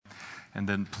And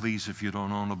then please, if you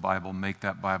don't own a Bible, make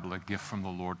that Bible a gift from the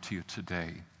Lord to you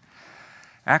today.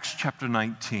 Acts chapter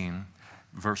 19,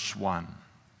 verse 1.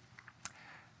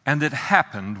 And it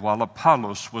happened while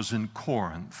Apollos was in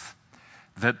Corinth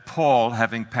that Paul,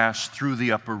 having passed through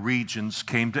the upper regions,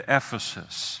 came to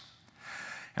Ephesus.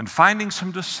 And finding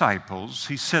some disciples,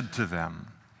 he said to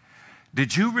them,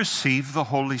 "Did you receive the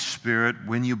Holy Spirit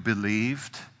when you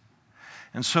believed?"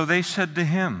 And so they said to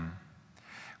him,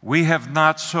 "We have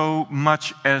not so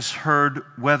much as heard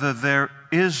whether there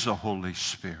is a Holy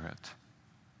Spirit."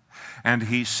 And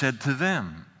he said to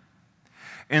them,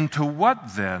 "Into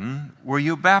what then were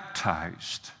you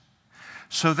baptized?"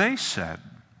 So they said,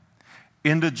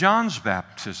 "Into John's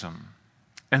baptism."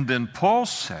 And then Paul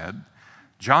said,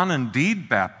 "John indeed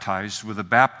baptized with a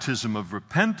baptism of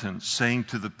repentance, saying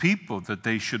to the people that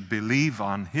they should believe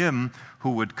on him who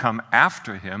would come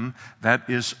after him, that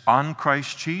is, on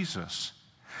Christ Jesus."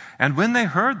 And when they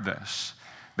heard this,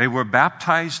 they were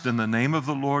baptized in the name of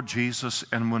the Lord Jesus.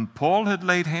 And when Paul had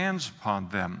laid hands upon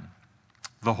them,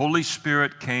 the Holy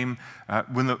Spirit came.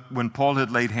 When Paul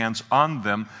had laid hands on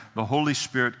them, the Holy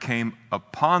Spirit came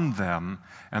upon them,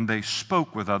 and they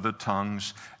spoke with other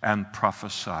tongues and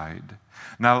prophesied.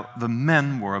 Now the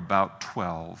men were about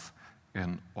 12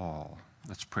 in all.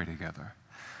 Let's pray together.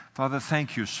 Father,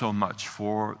 thank you so much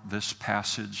for this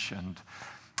passage, and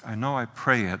I know I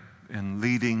pray it in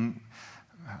leading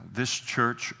this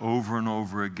church over and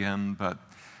over again, but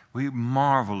we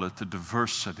marvel at the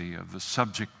diversity of the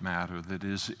subject matter that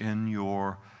is in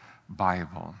your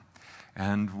Bible.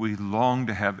 And we long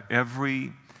to have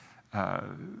every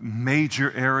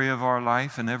major area of our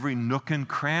life and every nook and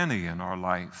cranny in our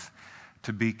life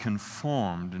to be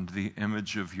conformed into the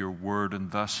image of your word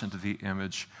and thus into the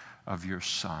image of your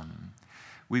Son.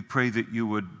 We pray that you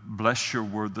would bless your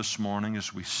word this morning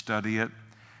as we study it.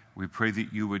 We pray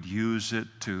that you would use it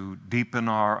to deepen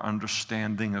our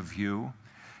understanding of you,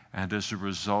 and as a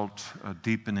result, a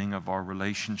deepening of our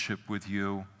relationship with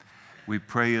you. We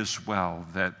pray as well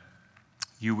that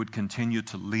you would continue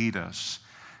to lead us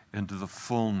into the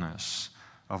fullness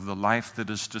of the life that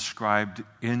is described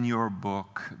in your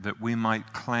book, that we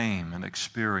might claim and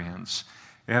experience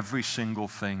every single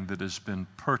thing that has been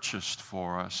purchased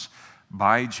for us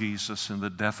by Jesus in the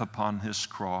death upon his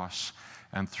cross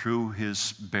and through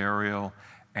his burial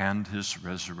and his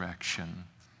resurrection.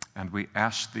 And we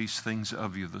ask these things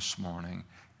of you this morning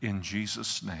in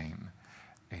Jesus' name.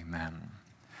 Amen.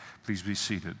 Please be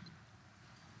seated.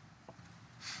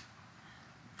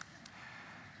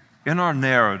 In our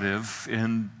narrative,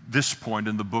 in this point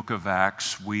in the book of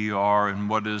Acts, we are in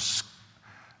what is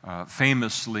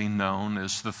famously known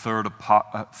as the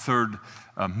third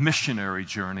missionary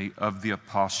journey of the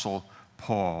Apostle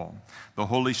Paul. The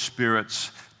Holy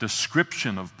Spirit's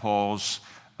description of Paul's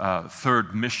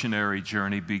third missionary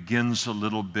journey begins a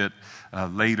little bit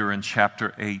later in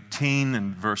chapter 18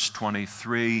 and verse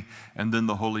 23, and then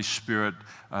the Holy Spirit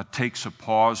takes a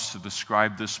pause to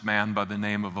describe this man by the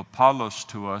name of Apollos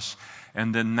to us,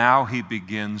 and then now he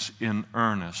begins in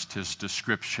earnest his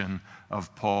description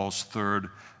of Paul's third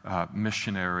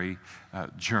missionary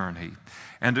journey.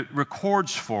 And it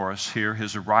records for us here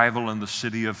his arrival in the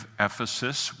city of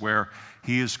Ephesus, where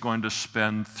he is going to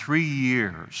spend 3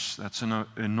 years. That's an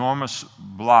enormous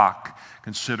block,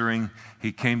 considering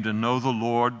he came to know the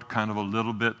Lord kind of a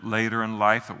little bit later in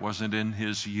life. It wasn't in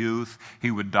his youth.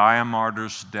 He would die a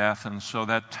martyr's death. And so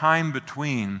that time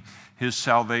between his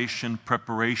salvation,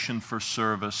 preparation for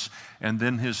service, and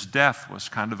then his death was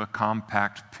kind of a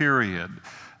compact period.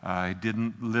 He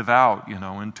didn't live out,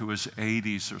 into his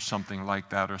 80s or something like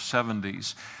that, or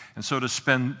 70s. And so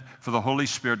for the Holy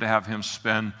Spirit to have him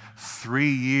spend 3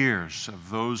 years of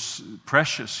those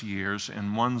precious years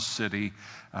in one city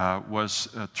was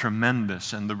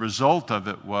tremendous. And the result of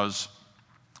it was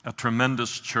a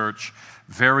tremendous church,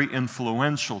 very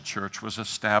influential church, was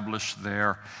established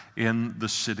there in the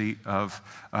city of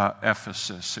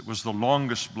Ephesus. It was the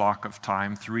longest block of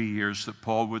time, 3 years, that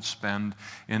Paul would spend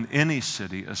in any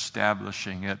city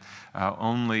establishing it.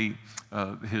 Only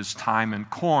his time in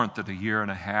Corinth at 1.5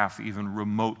 years even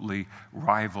remotely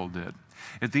rivaled it.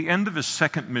 At the end of his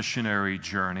second missionary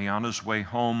journey, on his way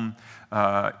home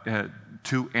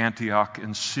to Antioch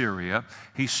in Syria,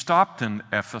 he stopped in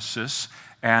Ephesus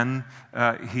and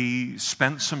he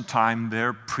spent some time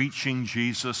there preaching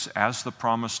Jesus as the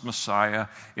promised Messiah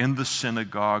in the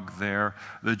synagogue there.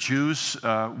 The Jews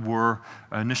were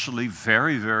initially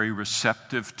very, very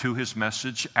receptive to his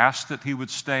message, asked that he would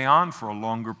stay on for a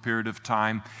longer period of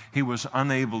time. He was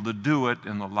unable to do it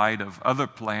in the light of other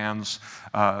plans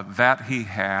that he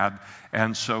had,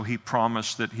 and so he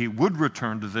promised that he would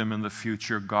return to them in the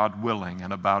future, God willing.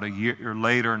 And about a year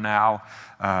later now,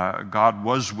 God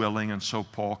was willing, and so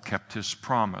Paul kept his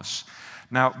promise.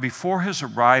 Now, before his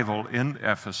arrival in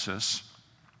Ephesus,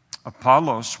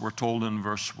 Apollos, we're told in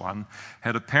verse 1,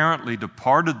 had apparently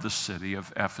departed the city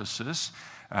of Ephesus,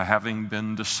 having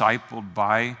been discipled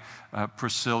by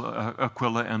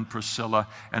Aquila and Priscilla,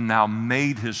 and now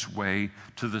made his way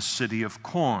to the city of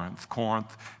Corinth.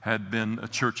 Corinth a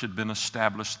church had been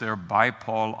established there by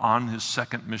Paul on his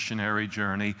second missionary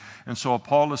journey. And so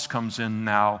Apollos comes in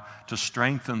now to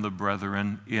strengthen the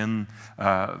brethren in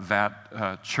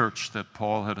that church that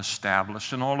Paul had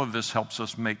established. And all of this helps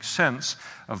us make sense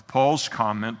of Paul's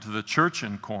comment to the church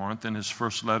in Corinth in his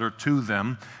first letter to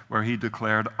them, where he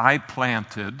declared, I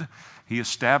planted, he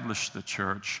established the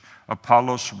church,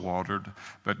 Apollos watered,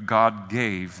 but God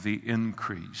gave the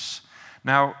increase.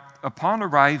 Now, upon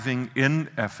arriving in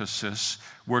Ephesus,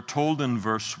 we're told in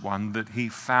verse 1 that he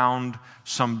found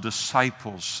some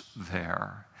disciples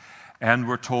there. And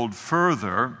we're told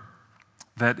further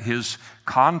that his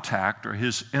contact or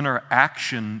his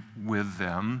interaction with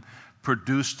them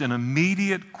produced an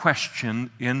immediate question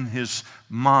in his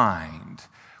mind,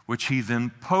 which he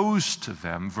then posed to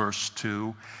them, verse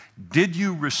 2, did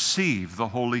you receive the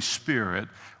Holy Spirit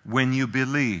when you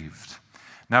believed?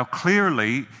 Now,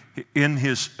 clearly, in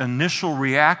his initial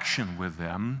reaction with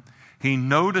them, he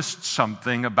noticed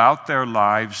something about their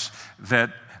lives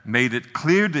that made it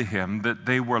clear to him that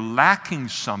they were lacking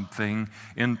something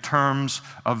in terms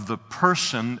of the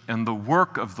person and the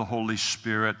work of the Holy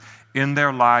Spirit in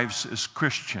their lives as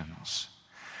Christians.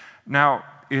 Now,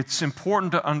 it's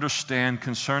important to understand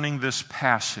concerning this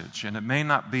passage, and it may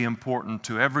not be important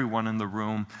to everyone in the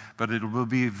room, but it will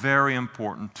be very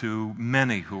important to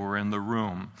many who are in the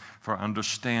room for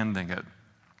understanding it.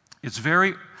 It's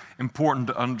very important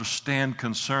to understand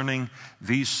concerning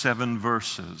these 7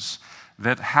 verses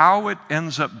that how it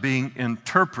ends up being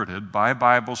interpreted by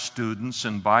Bible students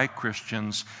and by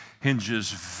Christians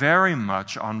hinges very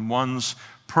much on one's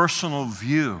personal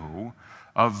view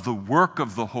of the work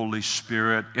of the Holy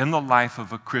Spirit in the life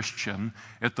of a Christian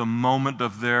at the moment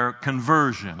of their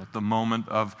conversion, at the moment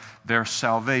of their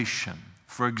salvation.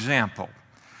 For example,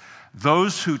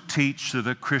 those who teach that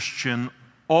a Christian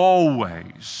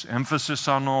always, emphasis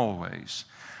on always,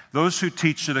 those who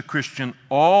teach that a Christian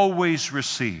always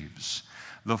receives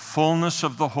the fullness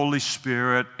of the Holy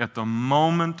Spirit at the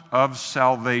moment of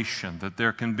salvation, that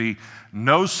there can be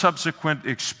no subsequent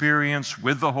experience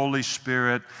with the Holy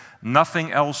Spirit,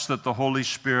 nothing else that the Holy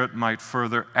Spirit might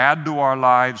further add to our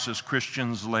lives as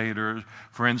Christians later,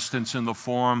 for instance, in the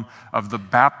form of the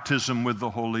baptism with the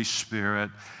Holy Spirit.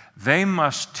 They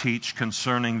must teach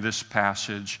concerning this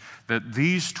passage that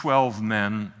these 12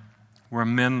 men were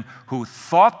men who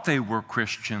thought they were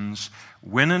Christians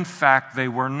when in fact they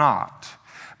were not,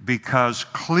 because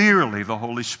clearly the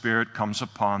Holy Spirit comes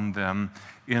upon them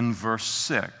in verse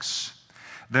 6.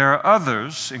 There are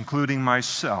others, including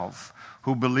myself,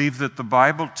 who believe that the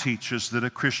Bible teaches that a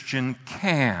Christian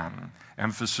can,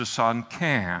 emphasis on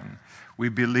can. We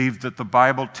believe that the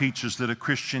Bible teaches that a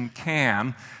Christian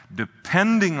can,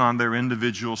 depending on their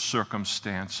individual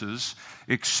circumstances,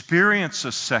 experience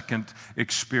a second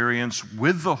experience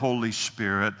with the Holy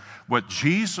Spirit, what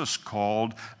Jesus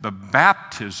called the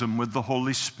baptism with the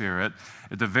Holy Spirit.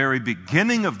 At the very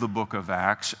beginning of the book of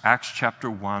Acts, Acts chapter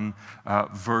 1,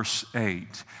 verse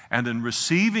 8. And in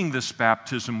receiving this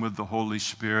baptism with the Holy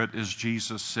Spirit, as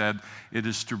Jesus said, it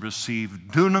is to receive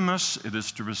dunamis, it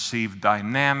is to receive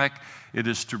dynamic, it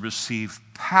is to receive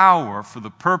power for the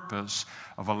purpose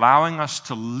of allowing us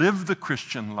to live the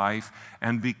Christian life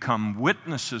and become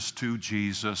witnesses to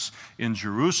Jesus in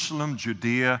Jerusalem,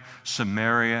 Judea,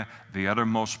 Samaria, the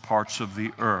uttermost parts of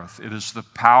the earth. It is the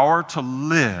power to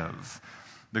live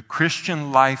the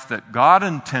Christian life that God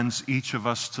intends each of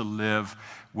us to live,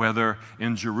 whether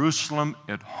in Jerusalem,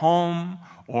 at home,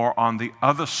 or on the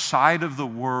other side of the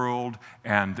world,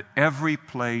 and every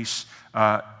place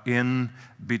in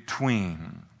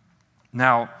between.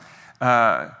 Now,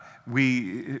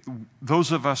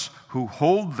 those of us who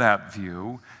hold that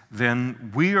view,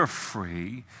 then we are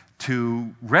free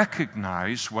to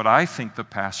recognize what I think the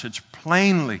passage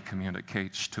plainly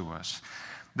communicates to us,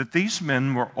 that these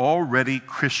men were already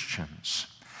Christians.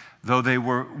 though they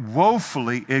were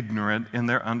woefully ignorant in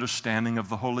their understanding of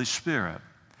the Holy Spirit,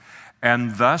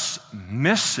 and thus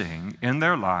missing in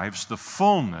their lives the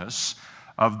fullness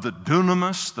of the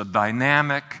dunamis, the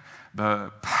dynamic,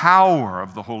 the power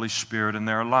of the Holy Spirit in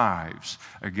their lives.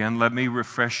 Again, let me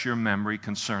refresh your memory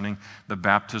concerning the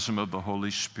baptism of the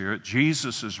Holy Spirit.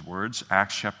 Jesus' words,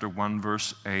 Acts chapter 1,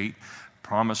 verse 8,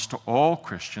 promised to all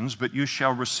Christians, "But you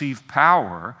shall receive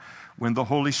power when the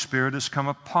Holy Spirit has come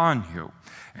upon you,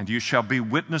 and you shall be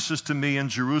witnesses to me in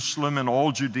Jerusalem and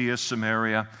all Judea,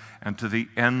 Samaria, and to the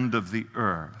end of the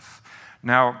earth."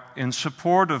 Now, in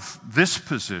support of this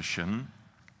position,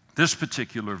 this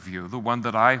particular view, the one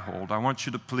that I hold, I want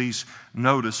you to please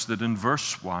notice that in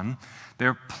verse 1,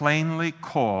 they're plainly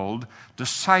called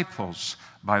disciples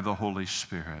by the Holy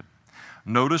Spirit.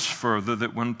 Notice further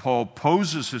that when Paul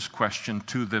poses his question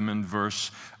to them in verse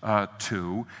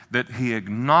 2, that he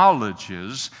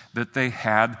acknowledges that they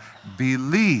had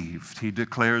believed. He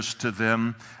declares to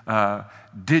them,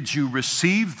 "Did you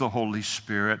receive the Holy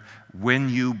Spirit when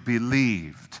you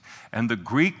believed?" And the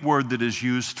Greek word that is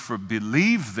used for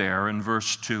believe there in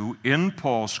verse 2 in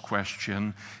Paul's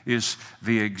question is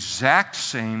the exact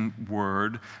same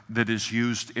word that is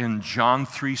used in John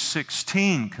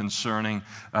 3:16 concerning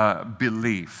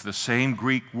belief. The same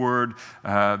Greek word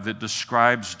that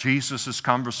describes Jesus'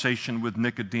 conversation with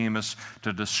Nicodemus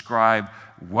to describe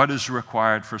what is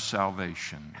required for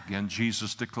salvation. Again,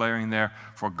 Jesus declaring there,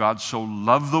 "For God so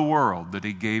loved the world that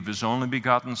he gave his only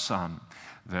begotten Son,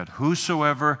 that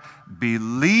whosoever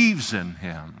believes in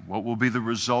him," what will be the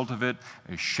result of it?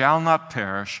 "They shall not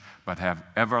perish, but have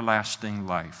everlasting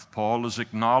life." Paul is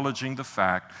acknowledging the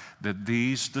fact that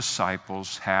these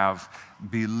disciples have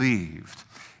believed.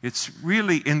 It's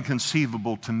really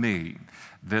inconceivable to me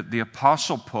that the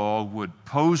Apostle Paul would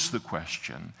pose the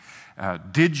question,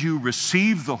 did you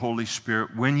receive the Holy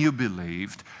Spirit when you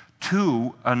believed,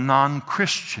 to a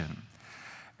non-Christian?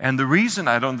 And the reason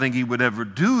I don't think he would ever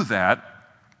do that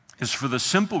is for the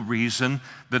simple reason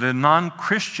that a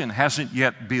non-Christian hasn't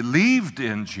yet believed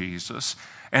in Jesus,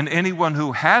 and anyone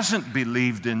who hasn't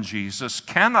believed in Jesus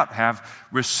cannot have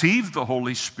received the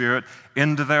Holy Spirit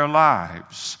into their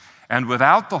lives. And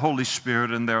without the Holy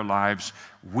Spirit in their lives,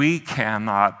 we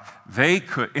cannot, they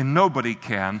could, and nobody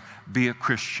can be a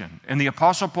Christian. And the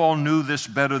Apostle Paul knew this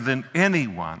better than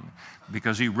anyone,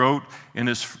 because he wrote in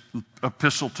his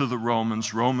epistle to the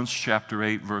Romans, Romans chapter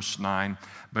 8, verse 9,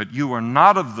 "But you are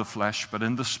not of the flesh, but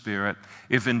in the Spirit,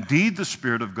 if indeed the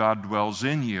Spirit of God dwells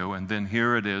in you." And then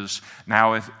here it is,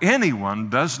 "Now if anyone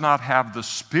does not have the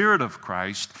Spirit of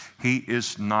Christ, he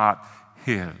is not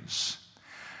his."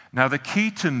 Now the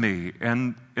key to me,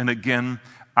 and again,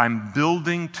 I'm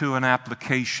building to an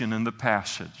application in the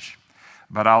passage,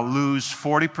 but I'll lose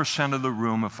 40% of the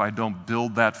room if I don't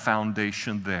build that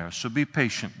foundation there. So be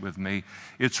patient with me.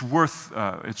 It's worth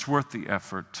the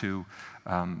effort to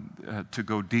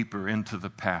go deeper into the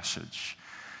passage.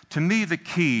 To me, the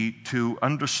key to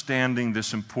understanding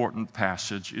this important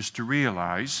passage is to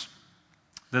realize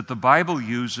that the Bible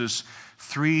uses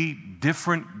 3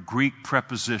 different Greek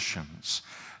prepositions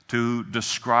to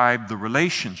describe the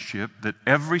relationship that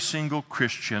every single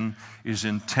Christian is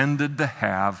intended to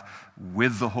have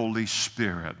with the Holy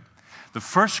Spirit. The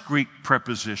first Greek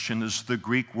preposition is the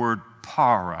Greek word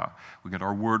para. We get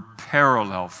our word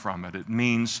parallel from it. It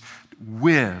means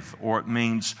with, or it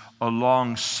means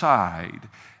alongside.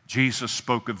 Jesus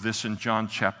spoke of this in John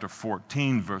chapter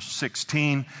 14, verse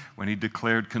 16, when he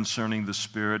declared concerning the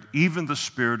Spirit, "Even the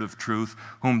Spirit of truth,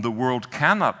 whom the world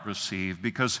cannot receive,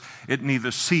 because it neither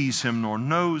sees him nor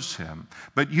knows him.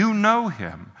 But you know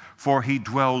him, for he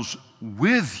dwells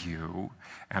with you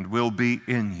and will be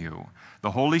in you."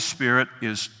 The Holy Spirit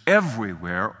is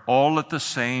everywhere, all at the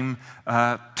same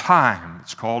time.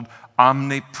 It's called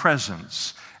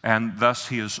omnipresence. And thus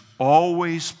he is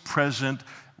always present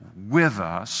with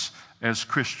us as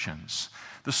Christians.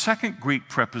 The second Greek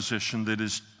preposition that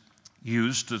is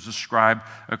used to describe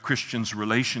a Christian's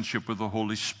relationship with the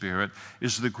Holy Spirit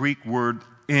is the Greek word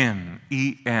in,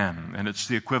 E-N, and it's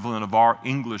the equivalent of our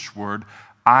English word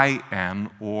I-N,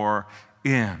 or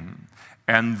in.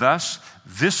 And thus,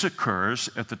 this occurs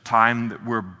at the time that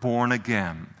we're born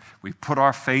again. We put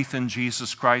our faith in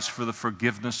Jesus Christ for the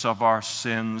forgiveness of our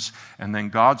sins, and then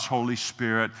God's Holy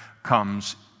Spirit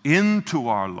comes into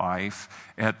our life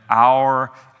at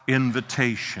our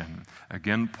invitation.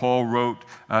 Again, Paul wrote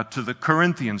to the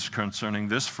Corinthians concerning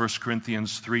this, 1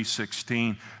 Corinthians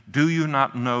 3:16, "Do you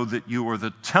not know that you are the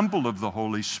temple of the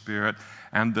Holy Spirit,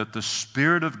 and that the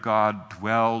Spirit of God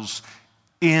dwells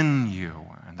in you?"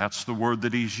 And that's the word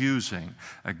that he's using.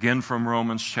 Again, from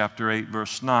Romans chapter 8,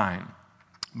 verse 9.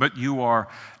 But you are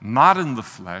not in the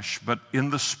flesh, but in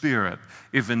the Spirit,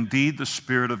 if indeed the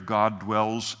Spirit of God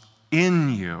dwells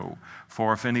in you.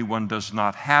 For if anyone does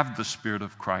not have the Spirit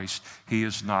of Christ, he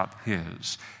is not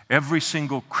his. Every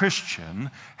single Christian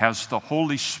has the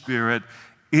Holy Spirit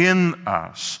in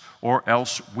us, or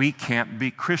else we can't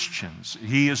be Christians.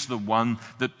 He is the one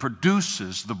that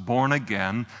produces the born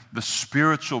again, the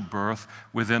spiritual birth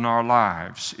within our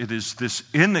lives. It is this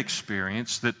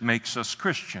inexperience that makes us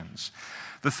Christians.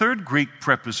 The third Greek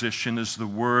preposition is the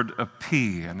word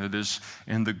epi, and it is,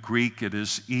 in the Greek, it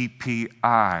is epi,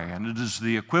 and it is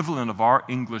the equivalent of our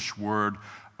English word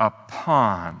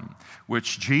upon,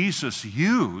 which Jesus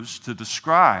used to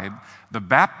describe the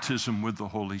baptism with the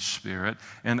Holy Spirit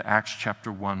in Acts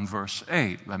chapter 1, verse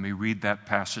 8. Let me read that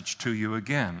passage to you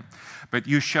again. But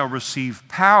you shall receive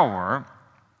power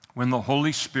when the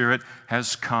Holy Spirit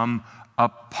has come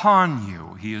upon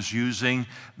you. He is using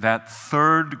that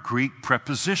third Greek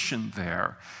preposition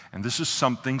there. And this is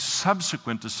something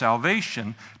subsequent to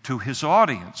salvation to his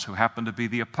audience, who happen to be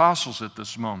the apostles at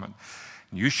this moment.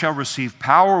 You shall receive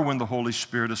power when the Holy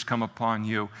Spirit has come upon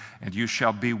you, and you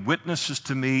shall be witnesses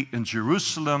to me in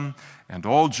Jerusalem and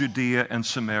all Judea and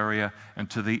Samaria and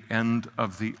to the end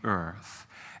of the earth.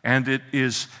 And it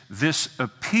is this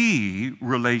epi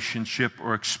relationship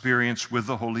or experience with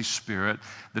the Holy Spirit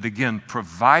that again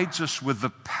provides us with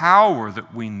the power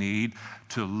that we need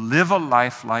to live a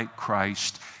life like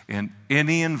Christ in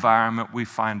any environment we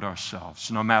find ourselves,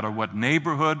 no matter what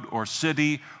neighborhood or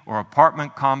city or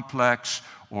apartment complex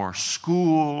or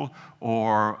school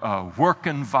or work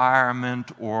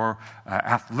environment or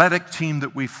athletic team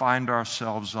that we find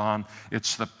ourselves on.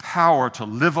 It's the power to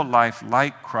live a life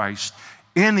like Christ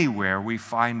anywhere we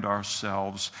find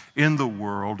ourselves in the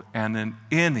world and in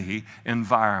any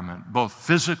environment, both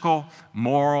physical,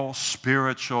 moral,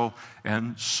 spiritual,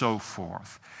 and so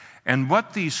forth. And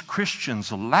what these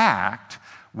Christians lacked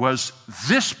was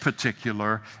this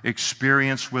particular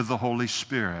experience with the Holy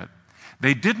Spirit.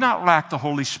 They did not lack the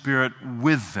Holy Spirit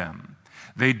with them.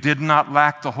 They did not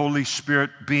lack the Holy Spirit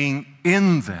being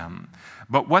in them.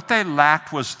 But what they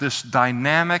lacked was this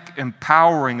dynamic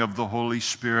empowering of the Holy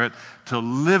Spirit to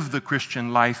live the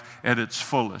Christian life at its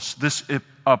fullest. This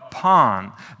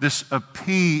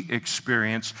epi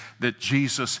experience that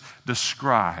Jesus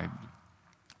described.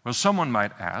 Well, someone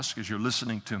might ask, as you're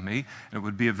listening to me, and it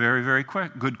would be a very, very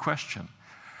good question,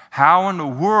 how in the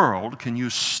world can you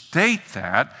state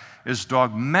that as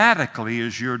dogmatically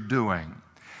as you're doing?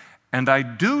 And I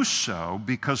do so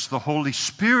because the Holy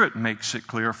Spirit makes it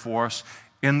clear for us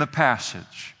in the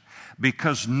passage.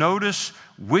 Because notice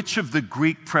which of the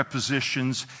Greek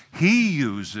prepositions he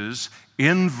uses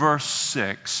in verse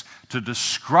 6 to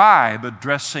describe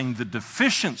addressing the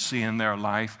deficiency in their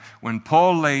life. When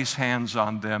Paul lays hands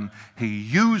on them, he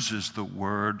uses the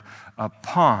word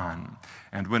upon.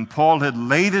 And when Paul had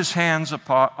laid his hands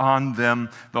on them,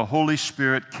 the Holy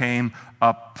Spirit came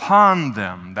upon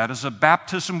them. That is a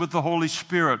baptism with the Holy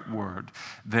Spirit word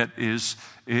that is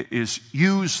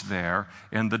used there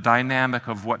in the dynamic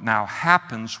of what now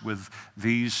happens with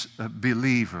these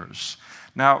believers.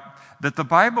 Now, that the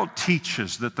Bible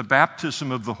teaches that the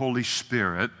baptism of the Holy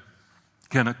Spirit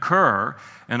can occur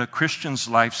in a Christian's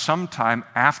life sometime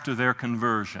after their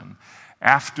conversion,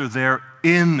 after their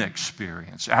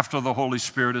inexperience, after the Holy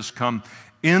Spirit has come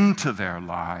into their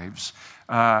lives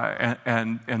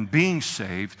and being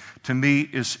saved, to me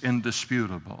is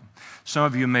indisputable. Some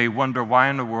of you may wonder, why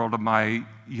in the world am I,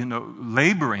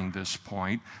 laboring this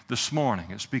point this morning?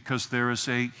 It's because there is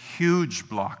a huge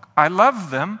block. I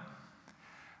love them.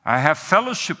 I have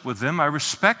fellowship with them. I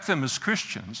respect them as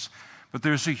Christians. But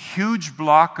there's a huge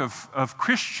block of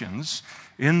Christians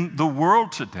in the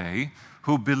world today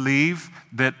who believe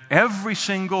that every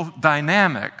single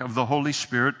dynamic of the Holy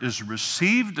Spirit is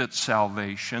received at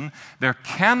salvation. There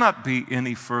cannot be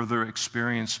any further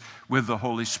experience with the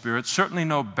Holy Spirit, certainly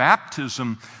no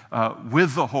baptism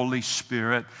with the Holy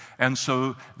Spirit. And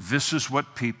so this is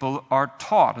what people are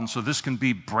taught. And so this can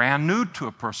be brand new to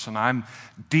a person. I'm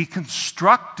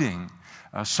deconstructing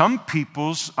some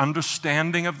people's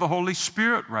understanding of the Holy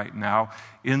Spirit right now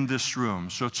in this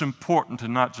room. So it's important to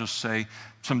not just say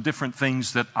some different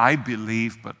things that I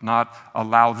believe, but not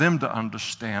allow them to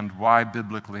understand why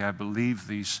biblically I believe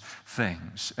these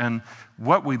things. And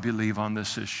what we believe on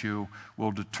this issue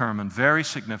will determine very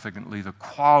significantly the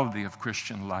quality of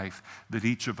Christian life that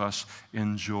each of us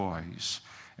enjoys.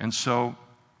 And so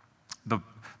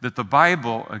that the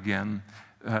Bible, again,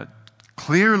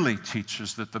 clearly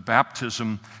teaches that the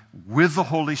baptism with the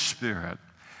Holy Spirit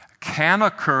can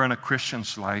occur in a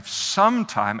Christian's life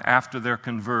sometime after their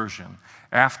conversion,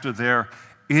 after their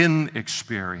in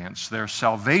experience, their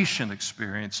salvation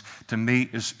experience, to me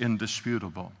is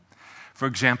indisputable. For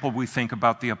example, we think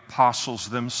about the apostles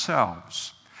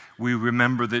themselves. We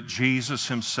remember that Jesus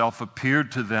himself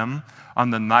appeared to them on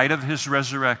the night of his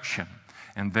resurrection.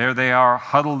 And there they are,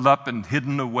 huddled up and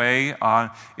hidden away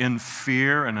in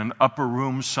fear in an upper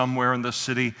room somewhere in the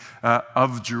city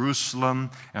of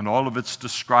Jerusalem. And all of it's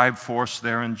described for us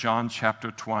there in John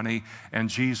chapter 20. And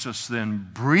Jesus then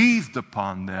breathed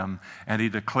upon them, and he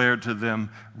declared to them,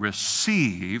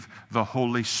 "Receive the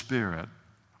Holy Spirit."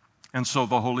 And so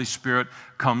the Holy Spirit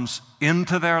comes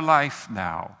into their life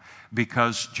now,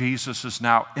 because Jesus is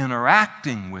now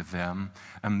interacting with them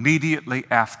immediately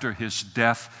after his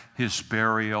death, his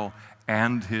burial,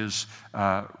 and his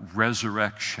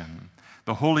resurrection.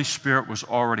 The Holy Spirit was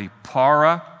already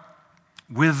para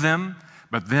with them,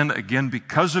 but then again,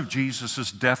 because of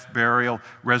Jesus' death, burial,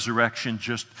 resurrection,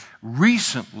 just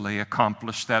recently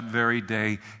accomplished that very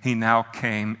day, he now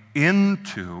came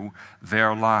into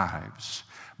their lives.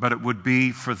 But it would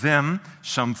be for them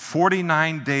some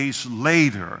 49 days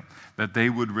later that they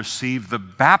would receive the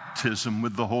baptism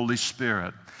with the Holy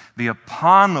Spirit, the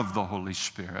upon of the Holy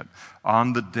Spirit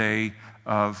on the day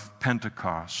of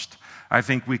Pentecost. I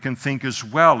think we can think as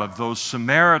well of those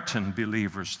Samaritan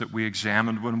believers that we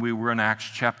examined when we were in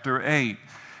Acts chapter 8,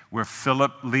 where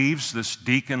Philip leaves, this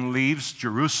deacon leaves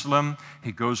Jerusalem.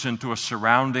 He goes into a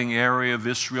surrounding area of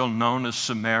Israel known as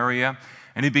Samaria,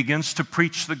 and he begins to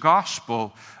preach the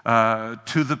gospel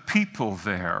to the people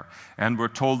there. And we're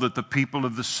told that the people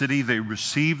of the city, they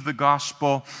received the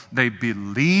gospel, they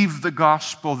believed the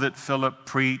gospel that Philip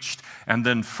preached, and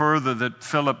then further that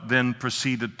Philip then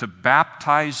proceeded to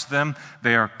baptize them.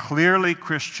 They are clearly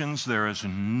Christians. There is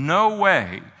no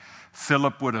way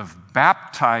Philip would have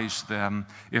baptized them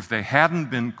if they hadn't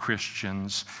been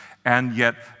Christians. And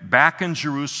yet, back in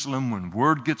Jerusalem, when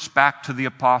word gets back to the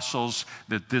apostles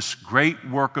that this great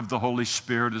work of the Holy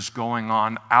Spirit is going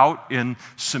on out in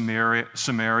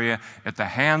Samaria at the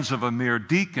hands of a mere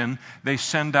deacon, they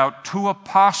send out 2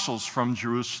 apostles from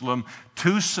Jerusalem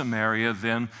to Samaria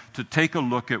then to take a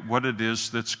look at what it is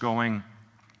that's going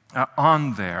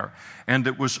on there. And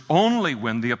it was only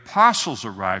when the apostles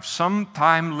arrived,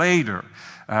 sometime later,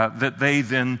 that they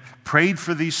then prayed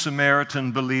for these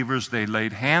Samaritan believers. They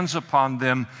laid hands upon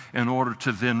them in order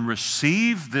to then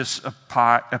receive this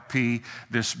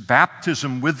this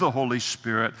baptism with the Holy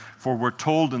Spirit. For we're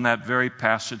told in that very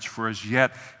passage, for as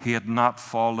yet he had not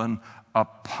fallen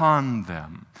upon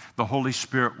them. The Holy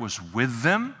Spirit was with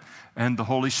them, and the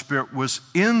Holy Spirit was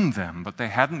in them, but they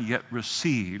hadn't yet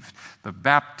received the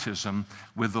baptism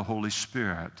with the Holy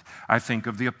Spirit. I think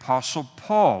of the Apostle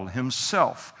Paul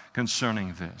himself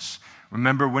concerning this.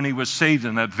 Remember when he was saved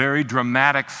in that very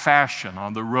dramatic fashion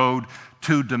on the road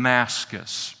to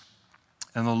Damascus.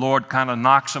 And the Lord kind of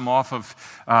knocks him off of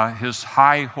his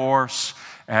high horse,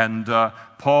 and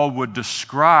Paul would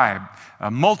describe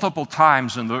multiple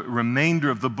times in the remainder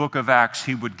of the book of Acts,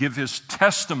 he would give his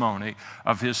testimony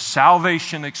of his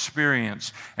salvation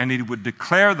experience, and he would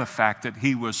declare the fact that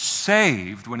he was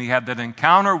saved when he had that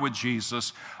encounter with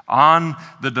Jesus on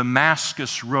the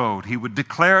Damascus road. He would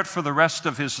declare it for the rest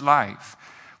of his life.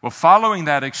 Well, following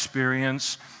that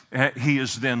experience, he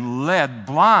is then led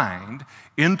blind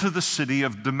into the city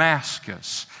of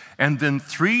Damascus. And then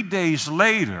 3 days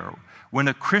later, when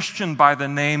a Christian by the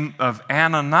name of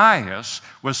Ananias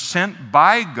was sent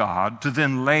by God to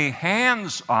then lay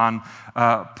hands on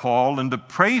Paul and to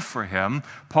pray for him,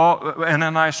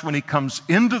 Ananias, when he comes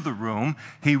into the room,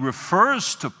 he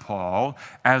refers to Paul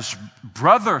as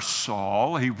Brother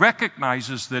Saul. He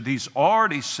recognizes that he's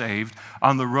already saved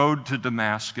on the road to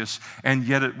Damascus, and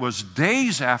yet it was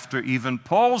days after even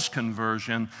Paul's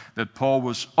conversion that Paul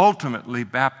was ultimately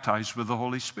baptized with the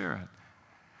Holy Spirit.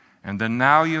 And then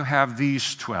now you have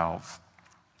these 12.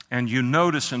 And you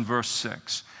notice in verse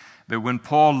 6 that when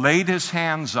Paul laid his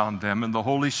hands on them and the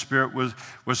Holy Spirit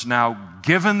was now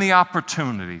given the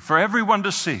opportunity for everyone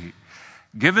to see,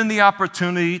 given the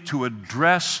opportunity to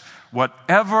address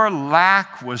whatever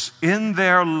lack was in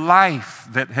their life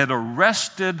that had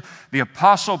arrested the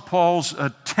Apostle Paul's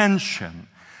attention,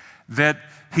 that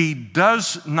he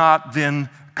does not then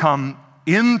come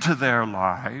into their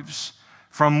lives,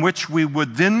 from which we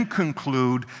would then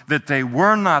conclude that they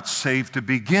were not saved to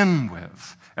begin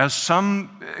with, as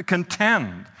some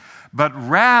contend, but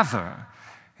rather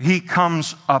he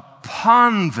comes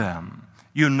upon them.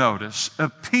 You notice,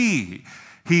 epi.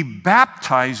 He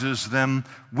baptizes them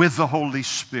with the Holy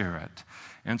Spirit.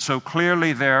 And so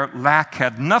clearly their lack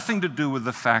had nothing to do with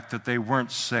the fact that they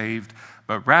weren't saved,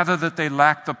 but rather that they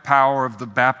lacked the power of the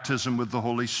baptism with the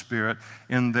Holy Spirit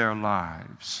in their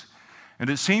lives. And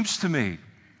it seems to me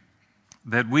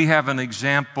that we have an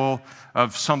example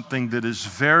of something that is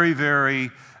very,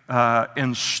 very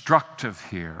instructive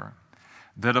here,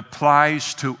 that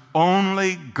applies to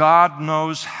only God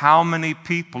knows how many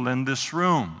people in this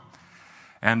room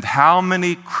and how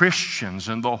many Christians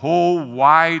in the whole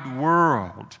wide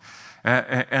world.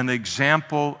 An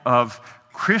example of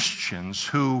Christians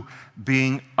who,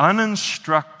 being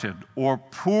uninstructed or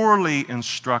poorly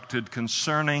instructed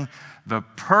concerning the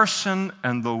person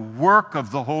and the work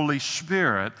of the Holy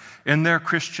Spirit in their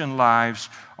Christian lives,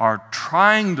 are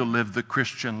trying to live the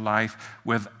Christian life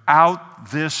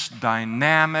without this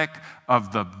dynamic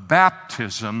of the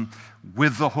baptism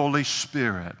with the Holy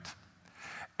Spirit.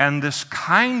 And this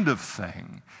kind of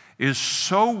thing is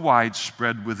so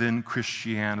widespread within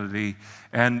Christianity,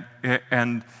 and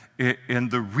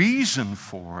the reason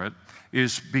for it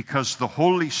is because the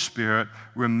Holy Spirit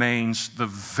remains the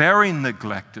very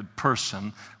neglected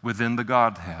person within the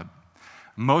Godhead.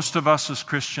 Most of us as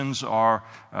Christians are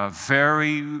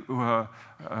very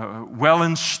well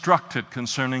instructed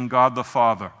concerning God the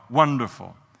Father.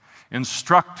 Wonderful.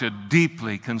 Instructed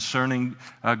deeply concerning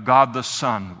God the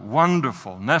Son.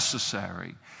 Wonderful,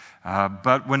 necessary.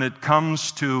 But when it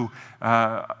comes to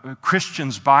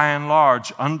Christians by and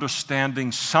large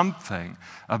understanding something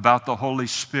about the Holy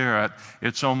Spirit,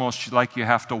 it's almost like you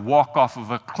have to walk off of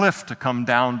a cliff to come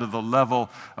down to the level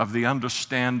of the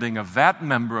understanding of that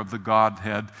member of the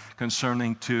Godhead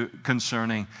concerning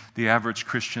the average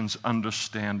Christian's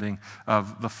understanding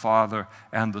of the Father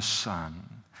and the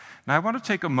Son. Now I want to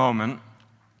take a moment,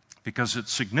 because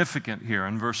it's significant here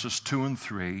in verses 2 and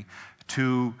 3,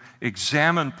 to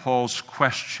examine Paul's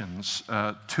questions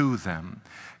to them.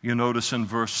 You notice in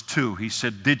verse 2, he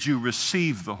said, "Did you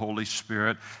receive the Holy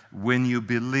Spirit when you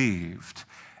believed?"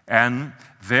 And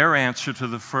their answer to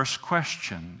the first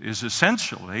question is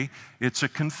essentially, it's a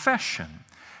confession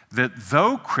that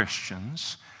though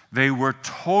Christians, they were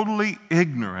totally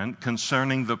ignorant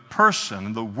concerning the person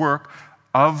and the work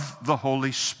of the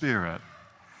Holy Spirit.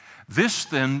 This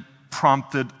then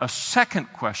prompted a second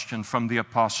question from the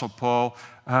Apostle Paul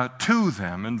to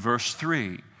them in verse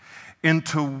 3.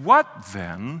 "Into what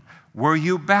then were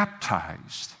you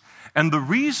baptized?" And the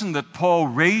reason that Paul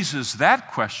raises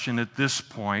that question at this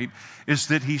point is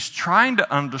that he's trying to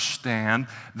understand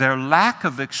their lack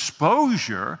of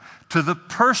exposure to the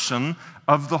person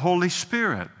of the Holy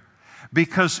Spirit.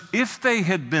 Because if they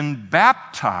had been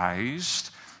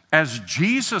baptized as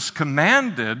Jesus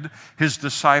commanded his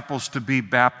disciples to be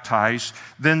baptized,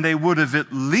 then they would have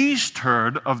at least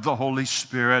heard of the Holy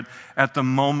Spirit at the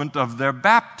moment of their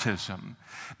baptism.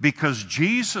 Because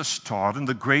Jesus taught in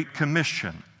the Great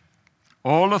Commission,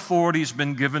 "All authority has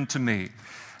been given to me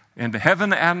in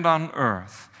heaven and on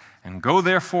earth. And go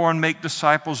therefore and make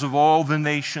disciples of all the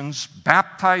nations,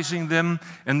 baptizing them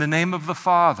in the name of the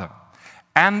Father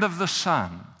and of the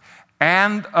Son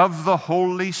and of the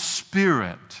Holy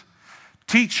Spirit,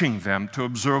 teaching them to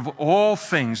observe all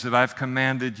things that I've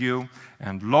commanded you.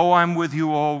 And lo, I'm with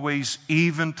you always,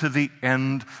 even to the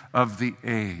end of the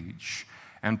age."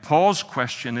 And Paul's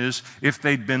question is, if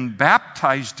they'd been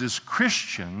baptized as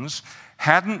Christians,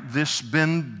 hadn't this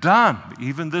been done?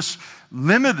 Even this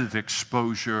limited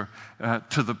exposure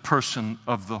to the person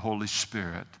of the Holy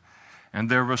Spirit. And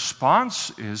their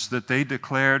response is that they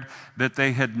declared that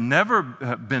they had never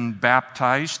been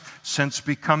baptized since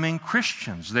becoming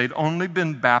Christians. They'd only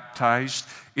been baptized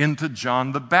into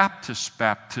John the Baptist's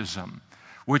baptism,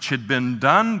 which had been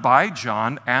done by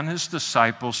John and his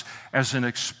disciples as an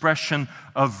expression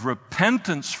of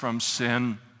repentance from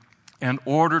sin in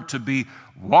order to be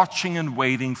watching and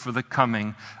waiting for the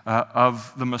coming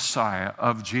of the Messiah,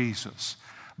 of Jesus.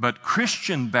 But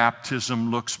Christian baptism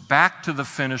looks back to the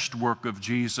finished work of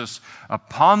Jesus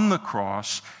upon the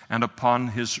cross and upon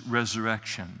his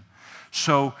resurrection.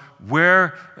 So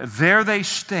where there they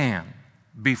stand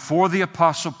before the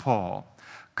Apostle Paul,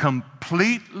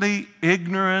 completely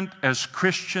ignorant as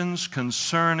Christians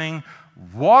concerning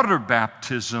water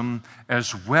baptism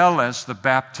as well as the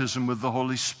baptism with the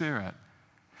Holy Spirit.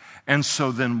 And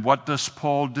so then what does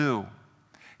Paul do?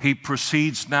 He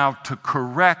proceeds now to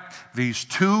correct these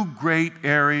two great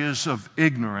areas of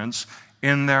ignorance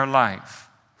in their life.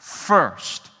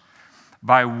 First,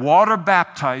 by water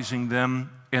baptizing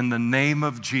them in the name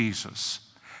of Jesus.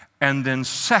 And then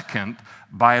second,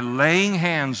 by laying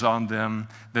hands on them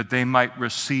that they might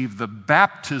receive the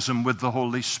baptism with the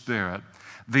Holy Spirit,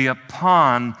 the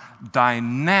upon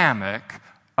dynamic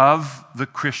of the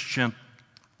Christian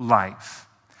life.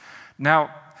 Now,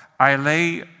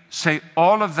 I say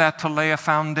all of that to lay a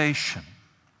foundation,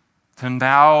 to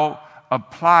now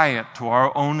apply it to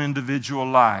our own individual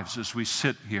lives as we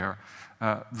sit here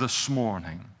this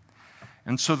morning.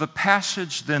 And so the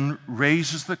passage then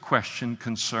raises the question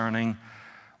concerning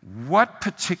what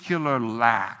particular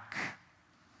lack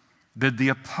did the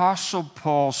Apostle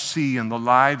Paul see in the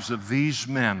lives of these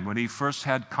men when he first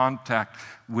had contact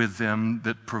with them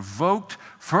that provoked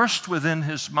first within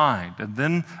his mind, and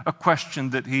then a question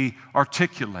that he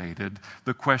articulated,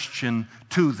 the question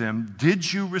to them,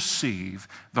 did you receive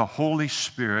the Holy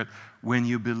Spirit when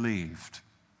you believed?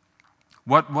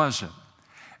 What was it?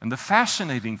 And the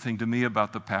fascinating thing to me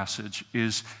about the passage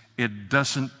is it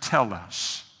doesn't tell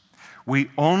us.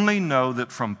 We only know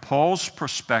that from Paul's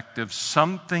perspective,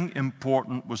 something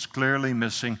important was clearly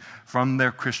missing from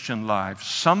their Christian lives,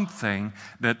 something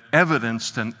that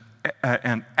evidenced an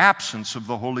absence of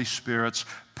the Holy Spirit's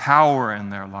power in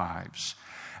their lives.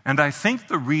 And I think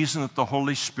the reason that the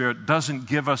Holy Spirit doesn't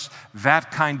give us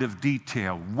that kind of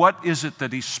detail, what is it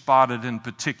that he spotted in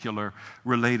particular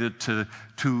related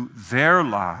to their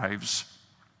lives,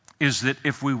 is that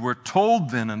if we were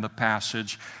told then in the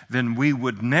passage, then we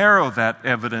would narrow that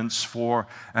evidence for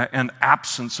an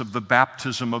absence of the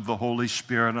baptism of the Holy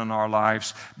Spirit in our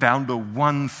lives down to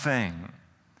one thing,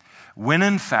 when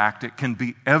in fact it can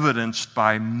be evidenced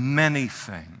by many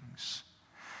things.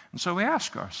 And so we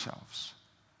ask ourselves,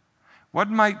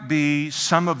 what might be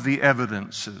some of the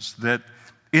evidences that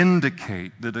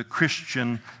indicate that a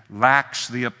Christian lacks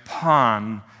the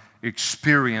upon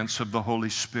experience of the Holy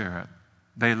Spirit?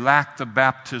 They lack the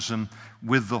baptism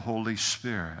with the Holy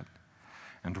Spirit.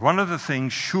 And one of the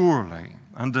things surely,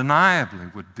 undeniably,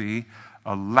 would be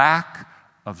a lack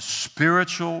of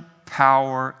spiritual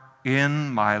power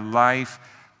in my life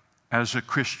as a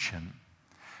Christian.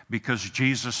 Because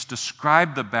Jesus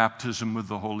described the baptism with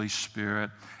the Holy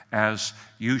Spirit as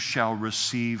you shall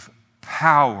receive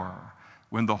power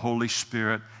when the Holy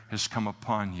Spirit has come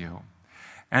upon you.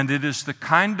 And it is the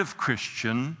kind of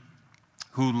Christian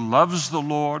who loves the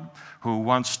Lord, who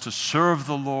wants to serve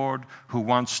the Lord, who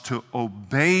wants to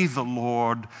obey the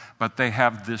Lord, but they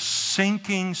have this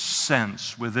sinking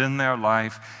sense within their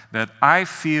life that I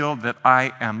feel that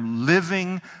I am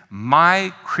living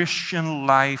my Christian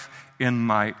life in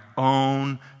my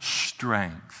own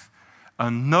strength. A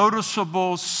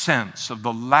noticeable sense of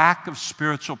the lack of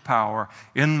spiritual power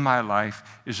in my life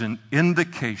is an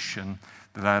indication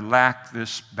that I lack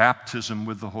this baptism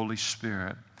with the Holy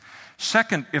Spirit.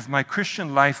 Second, if my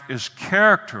Christian life is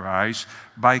characterized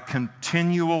by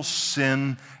continual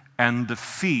sin and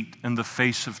defeat in the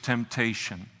face of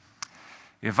temptation,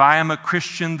 if I am a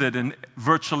Christian that in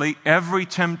virtually every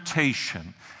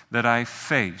temptation that I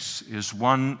face is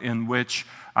one in which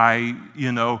I,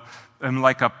 am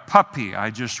like a puppy. I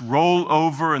just roll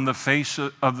over in the face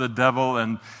of the devil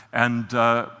and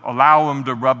allow him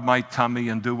to rub my tummy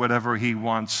and do whatever he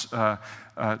wants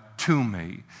to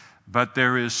me. But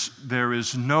there is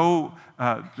no,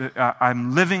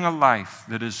 I'm living a life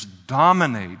that is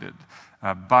dominated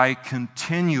by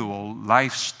continual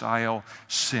lifestyle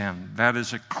sin. That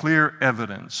is a clear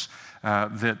evidence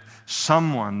that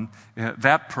someone,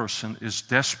 that person is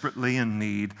desperately in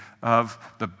need of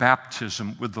the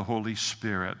baptism with the Holy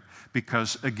Spirit.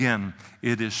 Because again,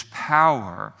 it is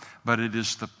power, but it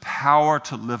is the power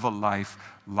to live a life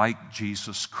like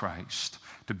Jesus Christ,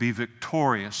 to be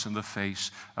victorious in the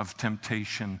face of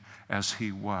temptation as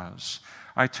he was.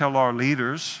 I tell our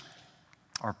leaders,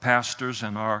 our pastors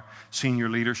and our senior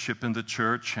leadership in the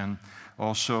church, and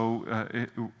also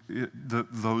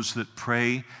those that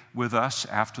pray with us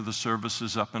after the service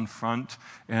is up in front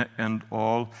and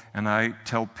all. And I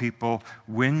tell people,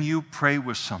 when you pray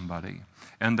with somebody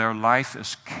and their life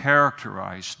is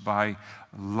characterized by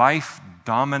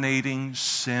life-dominating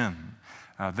sin,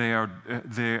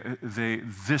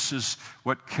 this is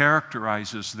what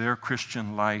characterizes their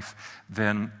Christian life,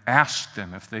 then ask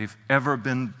them if they've ever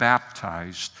been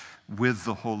baptized with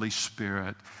the Holy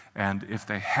Spirit. And if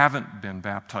they haven't been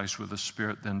baptized with the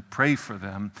Spirit, then pray for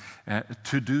them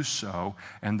to do so.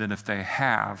 And then if they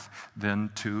have, then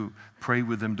to pray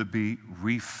with them to be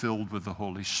refilled with the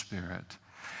Holy Spirit.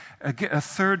 Again, a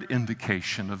third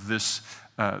indication of this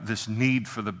need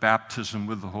for the baptism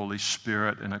with the Holy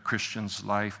Spirit in a Christian's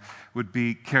life would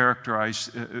be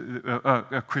characterized,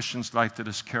 a Christian's life that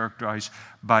is characterized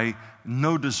by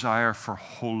no desire for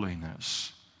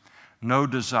holiness, no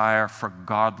desire for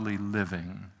godly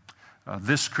living.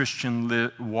 This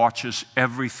Christian watches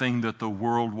everything that the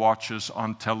world watches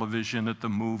on television, at the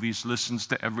movies, listens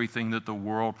to everything that the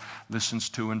world listens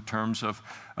to in terms of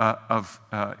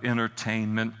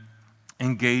entertainment.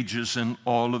 engages in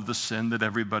all of the sin that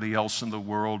everybody else in the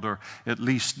world, or at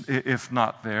least if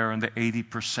not there, in the 80th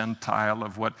percentile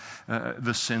of what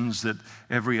the sins that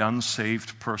every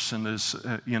unsaved person is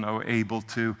able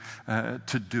to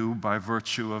do by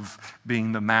virtue of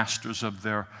being the masters of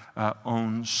their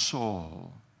own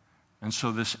soul. And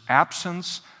so this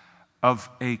absence of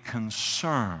a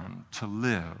concern to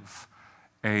live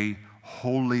a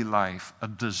holy life, a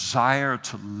desire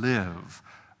to live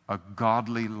a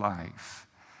godly life,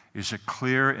 is a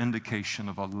clear indication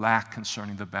of a lack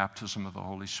concerning the baptism of the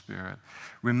Holy Spirit.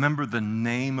 Remember, the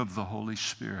name of the Holy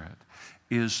Spirit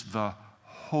is the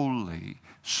Holy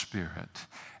Spirit.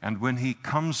 And when He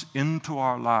comes into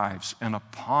our lives and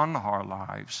upon our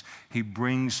lives, He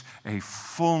brings a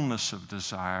fullness of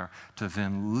desire to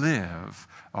then live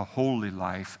a holy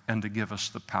life and to give us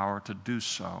the power to do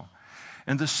so.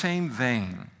 In the same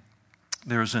vein,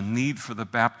 there is a need for the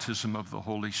baptism of the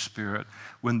Holy Spirit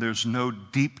when there's no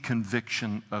deep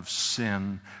conviction of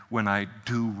sin when I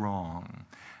do wrong.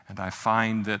 And I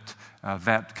find that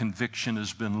that conviction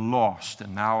has been lost,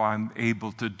 and now I'm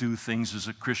able to do things as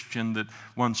a Christian that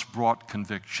once brought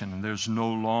conviction, and there's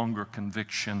no longer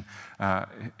conviction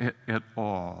at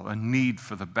all. A need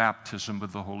for the baptism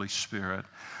with the Holy Spirit.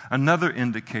 Another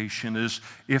indication is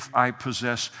if I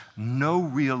possess no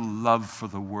real love for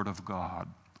the Word of God,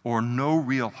 or no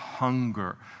real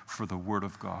hunger for the Word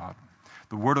of God.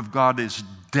 The Word of God is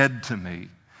dead to me.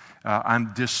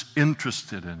 I'm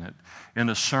disinterested in it. In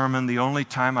a sermon, the only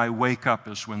time I wake up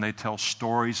is when they tell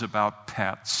stories about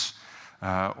pets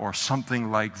or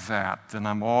something like that. Then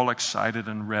I'm all excited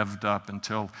and revved up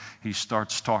until he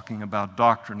starts talking about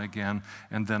doctrine again,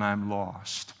 and then I'm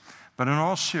lost. But in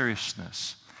all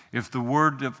seriousness, if the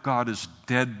Word of God is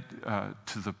dead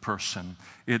to the person,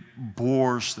 it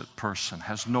bores that person,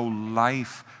 has no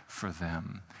life for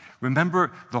them.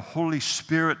 Remember, the Holy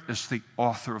Spirit is the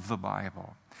author of the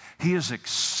Bible. He is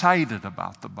excited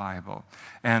about the Bible,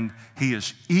 and He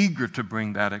is eager to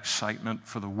bring that excitement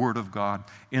for the Word of God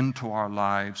into our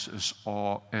lives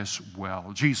as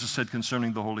well. Jesus said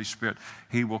concerning the Holy Spirit,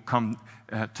 He will come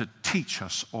to teach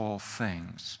us all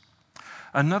things.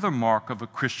 Another mark of a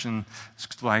Christian's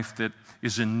life that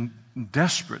is in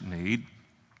desperate need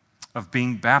of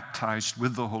being baptized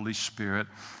with the Holy Spirit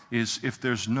is if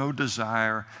there's no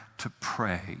desire to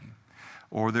pray,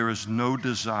 or there is no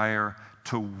desire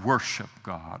to worship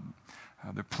God.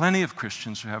 There are plenty of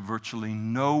Christians who have virtually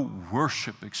no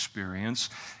worship experience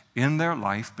in their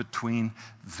life between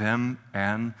them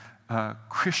and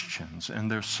Christians, and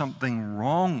there's something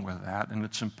wrong with that, and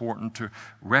it's important to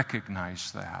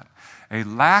recognize that. A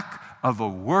lack of a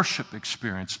worship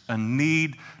experience, a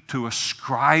need to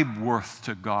ascribe worth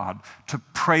to God, to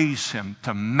praise Him,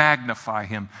 to magnify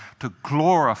Him, to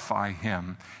glorify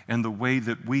Him in the way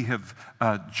that we have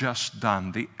just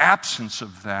done. The absence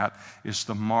of that is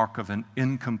the mark of an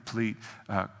incomplete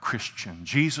Christian.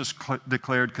 Jesus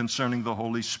declared concerning the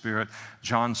Holy Spirit,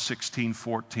 John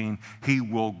 16:14, He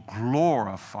will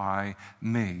glorify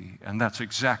me. And that's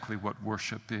exactly what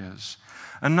worship is.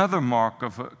 Another mark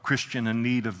of a Christian in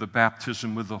need of the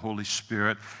baptism with the Holy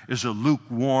Spirit is a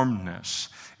lukewarmness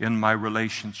in my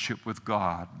relationship with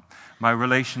God. My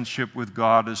relationship with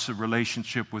God is a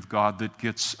relationship with God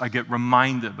that I get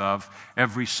reminded of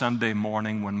every Sunday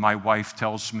morning when my wife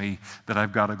tells me that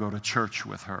I've got to go to church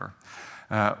with her.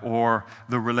 Or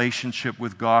the relationship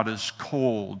with God is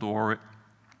cold, or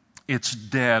it's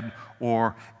dead,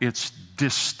 or it's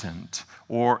distant,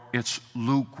 or it's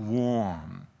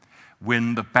lukewarm.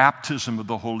 When the baptism of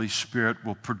the Holy Spirit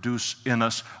will produce in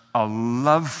us a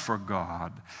love for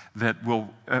God that will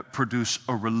produce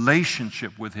a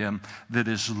relationship with Him that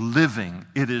is living,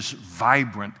 it is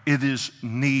vibrant, it is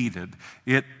needed,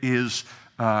 it is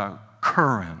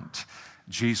current.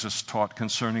 Jesus taught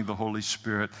concerning the Holy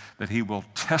Spirit that He will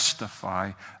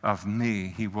testify of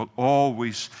me. He will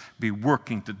always be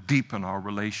working to deepen our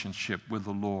relationship with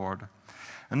the Lord.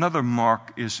 Another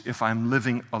mark is if I'm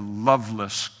living a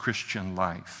loveless Christian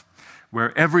life,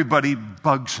 where everybody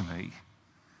bugs me.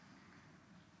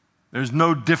 There's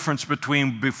no difference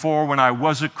between before when I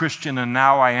was a Christian and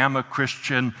now I am a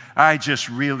Christian. I just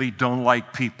really don't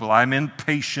like people. I'm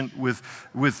impatient with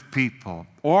people.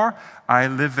 Or I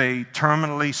live a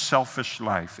terminally selfish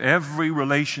life. Every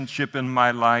relationship in my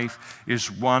life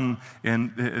is one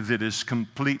that is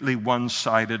completely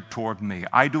one-sided toward me.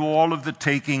 I do all of the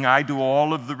taking. I do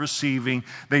all of the receiving.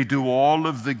 They do all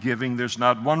of the giving. There's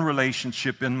not one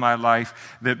relationship in my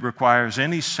life that requires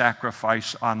any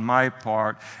sacrifice on my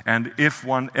part. And if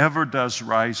one ever does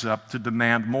rise up to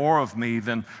demand more of me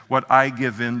than what I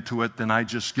give into it, then I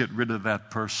just get rid of that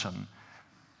person.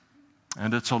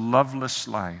 And it's a loveless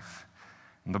life.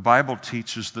 And the Bible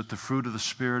teaches that the fruit of the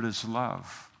Spirit is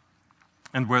love.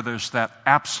 And where there's that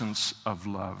absence of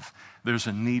love, there's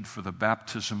a need for the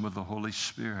baptism with the Holy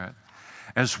Spirit,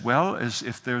 as well as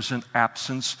if there's an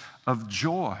absence of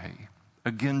joy.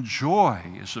 Again, joy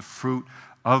is a fruit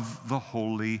of the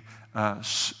Holy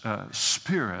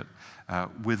Spirit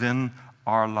within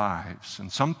our lives.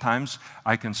 And sometimes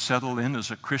I can settle in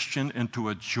as a Christian into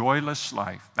a joyless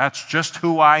life. That's just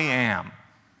who I am.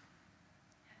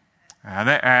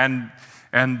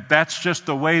 And that's just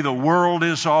the way the world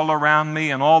is all around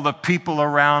me and all the people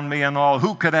around me and all.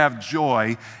 Who could have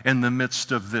joy in the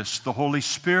midst of this? The Holy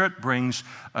Spirit brings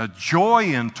a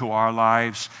joy into our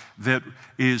lives that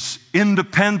is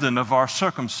independent of our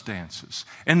circumstances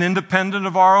and independent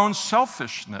of our own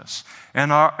selfishness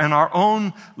and our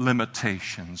own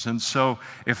limitations. And so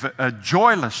if a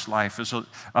joyless life is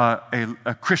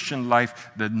a Christian life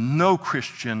that no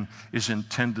Christian is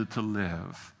intended to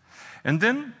live. And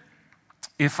then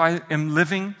if I am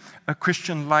living a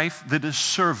Christian life that is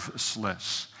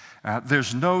serviceless,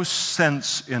 there's no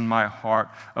sense in my heart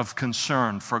of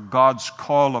concern for God's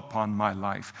call upon my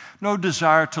life, no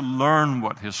desire to learn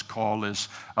what His call is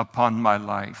upon my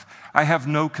life. I have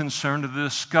no concern to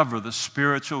discover the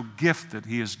spiritual gift that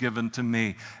He has given to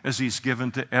me, as He's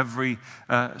given to every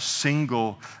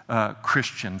single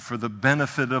Christian, for the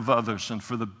benefit of others and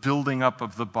for the building up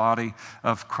of the body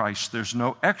of Christ. There's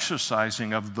no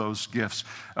exercising of those gifts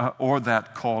or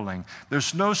that calling.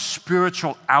 There's no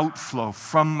spiritual outflow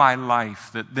from my life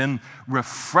that then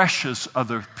refreshes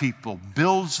other people,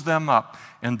 builds them up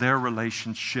in their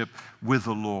relationship with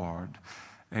the Lord.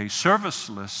 A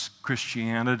serviceless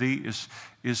Christianity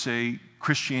is a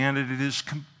Christianity that is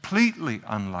completely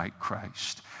unlike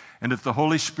Christ. And if the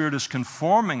Holy Spirit is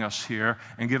conforming us here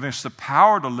and giving us the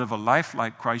power to live a life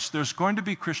like Christ, there's going to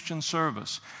be Christian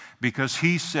service, because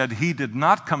He said He did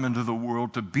not come into the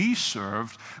world to be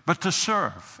served, but to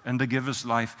serve and to give His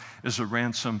life as a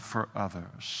ransom for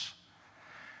others.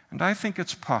 And I think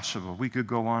it's possible. We could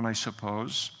go on, I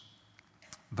suppose,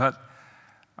 but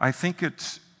I think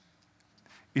it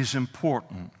is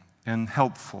important and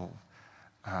helpful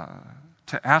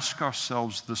to ask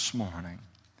ourselves this morning,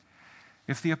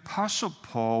 if the Apostle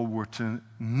Paul were to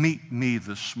meet me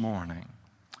this morning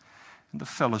in the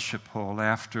fellowship hall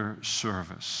after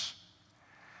service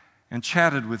and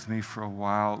chatted with me for a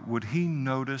while, would he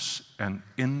notice an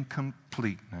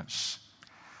incompleteness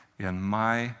in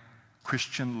my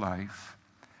Christian life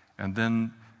and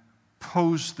then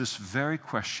pose this very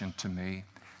question to me: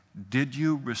 did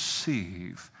you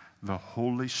receive the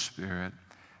Holy Spirit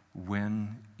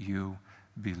when you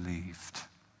believed?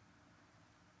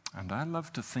 And I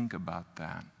love to think about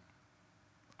that.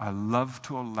 I love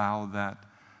to allow that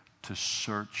to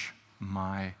search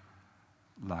my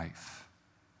life,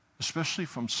 especially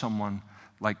from someone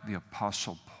like the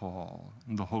Apostle Paul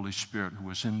and the Holy Spirit who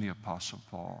was in the Apostle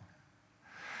Paul.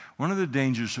 One of the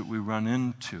dangers that we run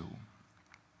into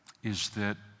is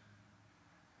that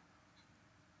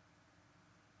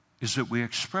we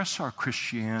express our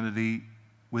Christianity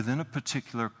within a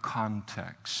particular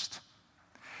context.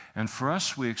 And for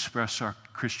us, we express our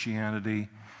Christianity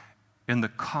in the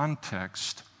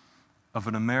context of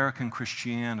an American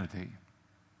Christianity.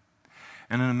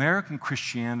 And an American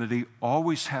Christianity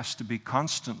always has to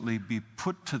constantly be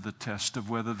put to the test of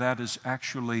whether that is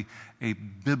actually a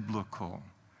biblical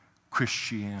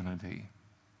Christianity.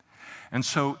 And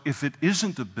so if it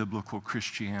isn't a biblical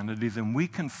Christianity, then we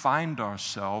can find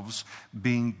ourselves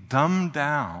being dumbed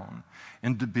down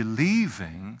into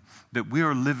believing that we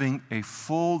are living a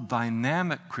full,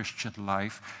 dynamic Christian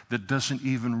life that doesn't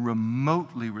even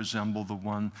remotely resemble the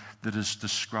one that is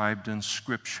described in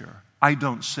Scripture. I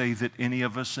don't say that any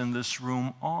of us in this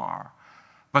room are,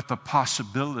 but the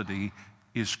possibility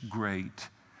is great.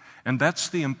 And that's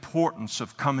the importance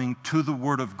of coming to the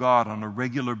Word of God on a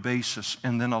regular basis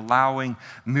and then allowing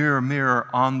mirror, mirror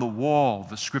on the wall,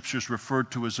 the Scriptures referred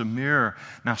to as a mirror.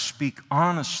 Now speak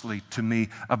honestly to me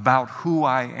about who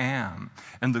I am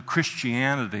and the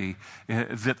Christianity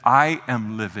that I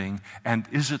am living, and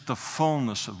is it the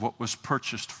fullness of what was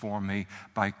purchased for me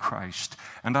by Christ?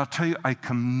 And I'll tell you, I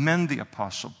commend the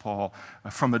Apostle Paul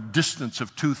from a distance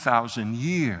of 2,000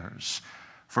 years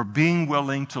for being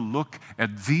willing to look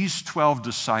at these 12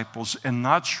 disciples and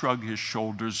not shrug his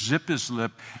shoulders, zip his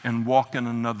lip, and walk in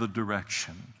another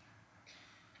direction,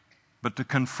 but to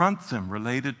confront them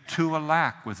related to a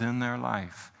lack within their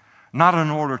life, not in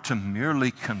order to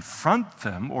merely confront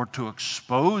them or to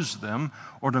expose them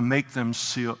or to make them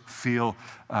feel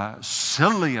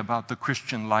silly about the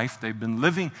Christian life they've been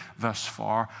living thus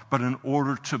far, but in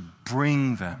order to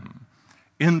bring them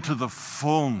into the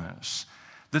fullness,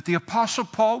 that the Apostle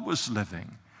Paul was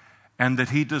living and that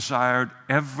he desired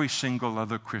every single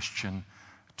other Christian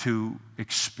to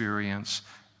experience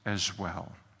as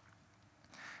well.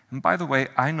 And by the way,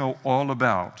 I know all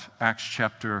about Acts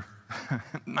chapter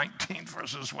 19,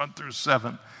 verses 1 through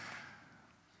 7.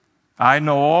 I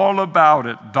know all about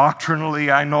it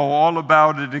doctrinally. I know all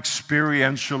about it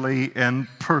experientially and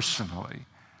personally.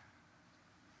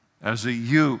 As a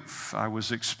youth, I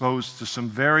was exposed to some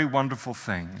very wonderful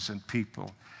things and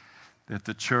people that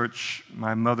the church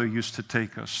my mother used to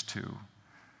take us to.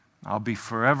 I'll be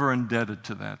forever indebted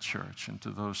to that church and to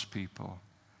those people.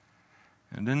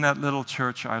 And in that little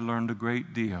church, I learned a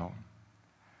great deal,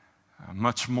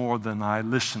 much more than I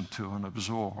listened to and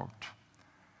absorbed.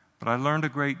 But I learned a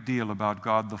great deal about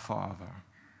God the Father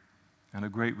and a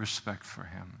great respect for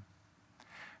Him.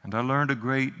 And I learned a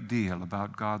great deal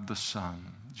about God the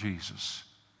Son, Jesus,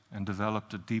 and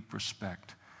developed a deep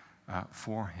respect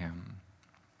for Him.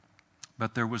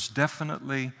 But there was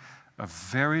definitely a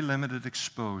very limited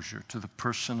exposure to the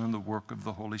person and the work of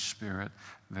the Holy Spirit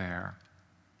there.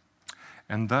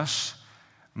 And thus,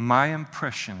 my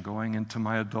impression going into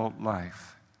my adult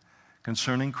life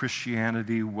concerning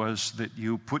Christianity was that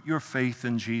you put your faith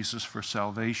in Jesus for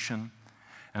salvation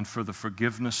and for the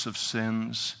forgiveness of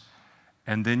sins,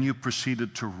 and then you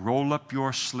proceeded to roll up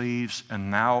your sleeves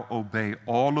and now obey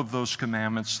all of those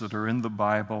commandments that are in the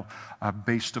Bible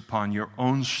based upon your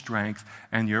own strength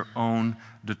and your own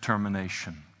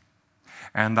determination.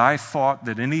 And I thought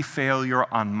that any failure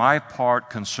on my part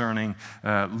concerning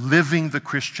living the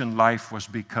Christian life was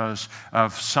because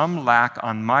of some lack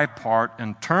on my part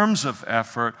in terms of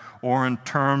effort or in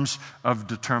terms of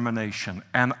determination.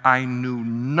 And I knew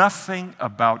nothing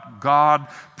about God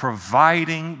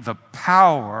providing the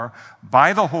power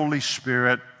by the Holy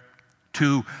Spirit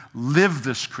to live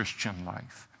this Christian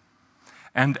life.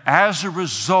 And as a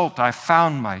result, I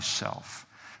found myself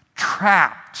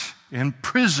trapped,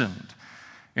 imprisoned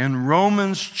in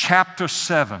Romans chapter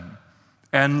 7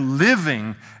 and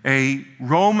living a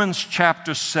Romans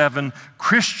chapter 7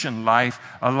 Christian life,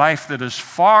 a life that is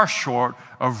far short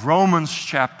of Romans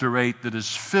chapter 8 that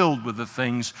is filled with the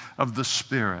things of the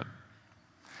Spirit.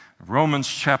 Romans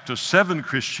chapter 7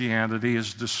 Christianity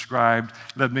is described,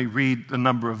 let me read a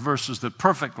number of verses that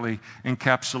perfectly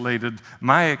encapsulated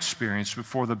my experience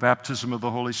before the baptism of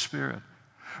the Holy Spirit.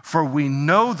 For we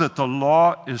know that the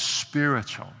law is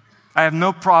spiritual. I have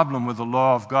no problem with the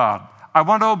law of God. I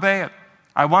want to obey it.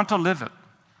 I want to live it.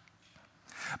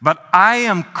 But I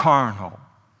am carnal,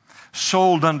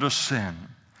 sold under sin.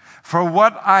 For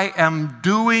what I am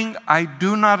doing, I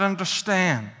do not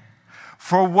understand.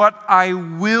 For what I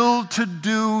will to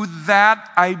do, that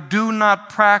I do not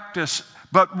practice.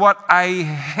 But what I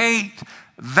hate,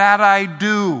 that I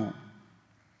do.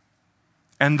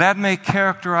 And that may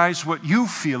characterize what you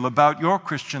feel about your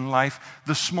Christian life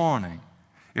this morning.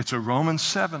 It's a Romans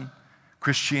 7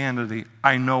 Christianity.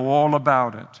 I know all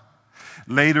about it.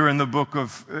 Later in the book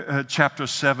of chapter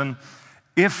 7,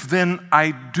 if then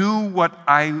I do what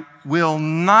I will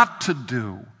not to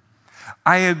do,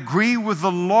 I agree with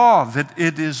the law that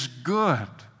it is good.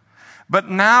 But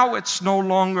now it's no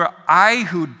longer I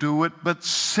who do it, but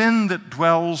sin that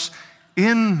dwells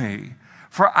in me.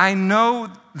 For I know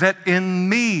that in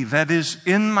me, that is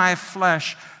in my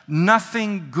flesh,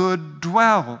 nothing good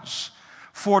dwells.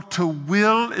 For to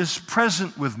will is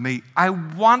present with me. I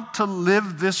want to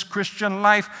live this Christian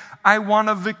life. I want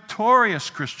a victorious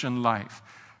Christian life.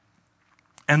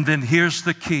 And then here's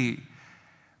the key.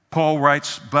 Paul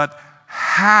writes, but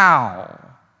how?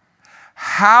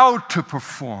 How to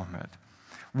perform it?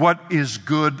 What is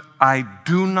good I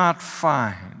do not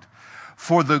find.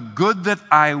 For the good that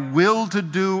I will to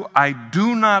do, I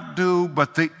do not do,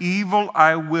 but the evil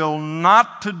I will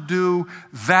not to do,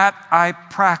 that I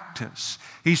practice.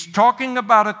 He's talking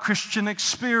about a Christian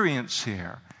experience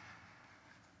here.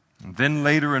 And then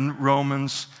later in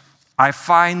Romans, I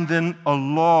find then a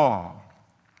law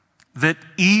that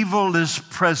evil is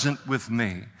present with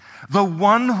me, the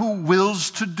one who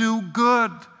wills to do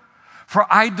good. For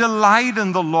I delight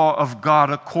in the law of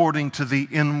God according to the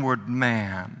inward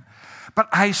man. But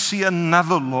I see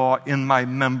another law in my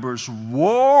members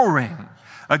warring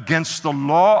against the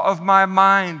law of my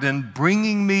mind and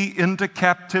bringing me into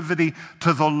captivity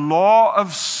to the law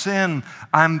of sin.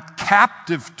 I'm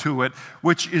captive to it,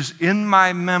 which is in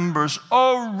my members.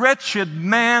 O wretched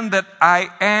man that I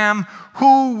am,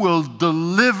 who will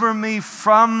deliver me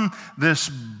from this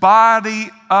body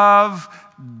of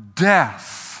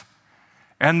death?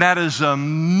 And that is a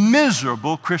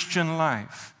miserable Christian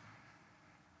life.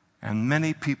 And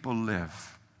many people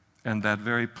live in that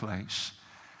very place.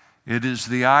 It is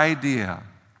the idea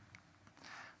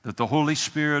that the Holy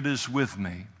Spirit is with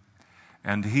me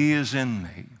and He is in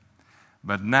me.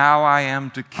 But now I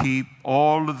am to keep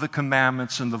all of the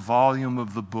commandments in the volume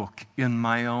of the book in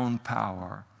my own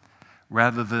power,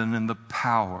 rather than in the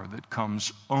power that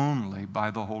comes only by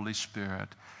the Holy Spirit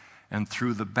and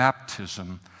through the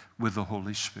baptism with the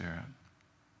Holy Spirit.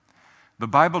 The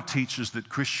Bible teaches that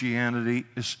Christianity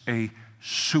is a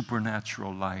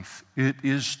supernatural life. It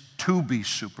is to be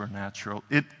supernatural.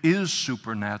 It is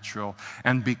supernatural.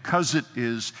 And because it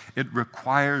is, it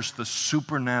requires the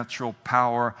supernatural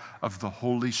power of the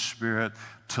Holy Spirit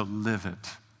to live it.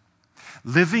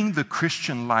 Living the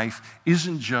Christian life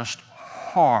isn't just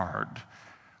hard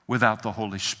without the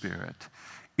Holy Spirit.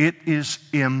 It is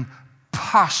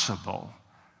impossible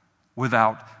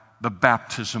without the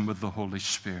baptism with the Holy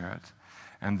Spirit.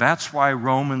 And that's why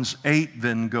Romans 8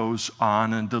 then goes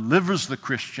on and delivers the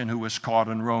Christian who is caught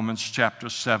in Romans chapter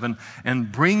 7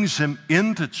 and brings him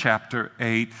into chapter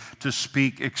 8 to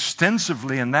speak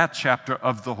extensively in that chapter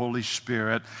of the Holy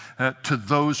Spirit to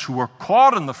those who are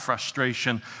caught in the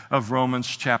frustration of Romans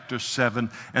chapter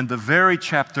 7. And the very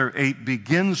chapter 8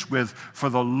 begins with, "For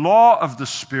the law of the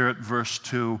Spirit," verse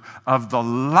 2, "of the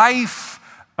life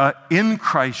in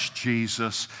Christ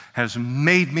Jesus has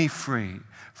made me free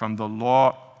from the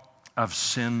law of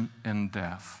sin and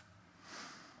death."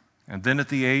 And then at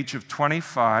the age of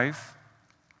 25,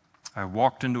 I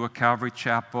walked into a Calvary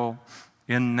chapel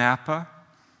in Napa,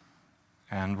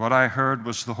 and what I heard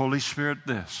was the Holy Spirit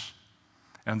this,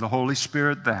 and the Holy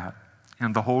Spirit that,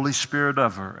 and the Holy Spirit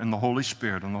other, and the Holy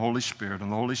Spirit, and the Holy Spirit,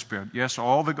 and the Holy Spirit. Yes,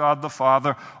 all the God the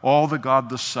Father, all the God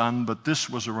the Son, but this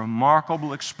was a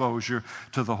remarkable exposure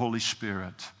to the Holy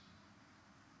Spirit.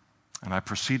 And I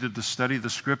proceeded to study the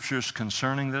Scriptures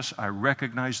concerning this. I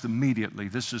recognized immediately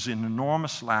this is an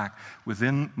enormous lack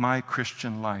within my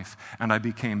Christian life. And I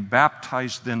became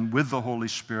baptized then with the Holy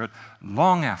Spirit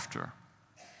long after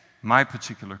my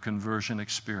particular conversion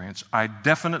experience. I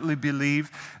definitely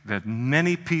believe that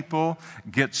many people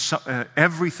get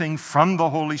everything from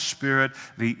the Holy Spirit,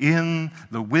 the in,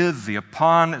 the with, the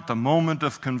upon, at the moment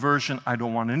of conversion. I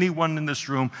don't want anyone in this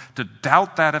room to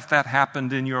doubt that if that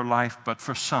happened in your life, but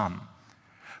for some,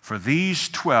 for these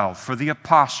 12, for the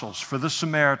apostles, for the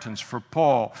Samaritans, for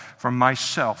Paul, for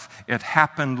myself, it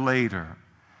happened later.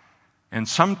 And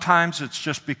sometimes it's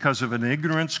just because of an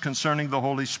ignorance concerning the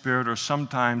Holy Spirit, or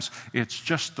sometimes it's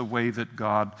just the way that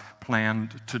God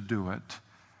planned to do it.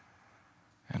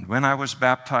 And when I was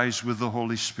baptized with the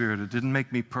Holy Spirit, it didn't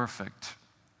make me perfect,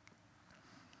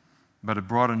 but it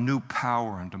brought a new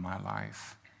power into my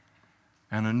life,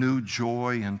 and a new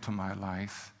joy into my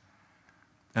life,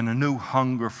 and a new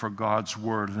hunger for God's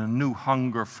Word, and a new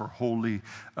hunger for holy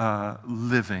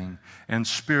living. And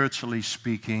spiritually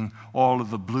speaking, all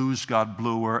of the blues got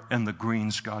bluer and the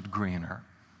greens got greener.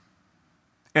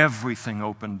 Everything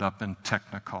opened up in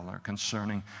technicolor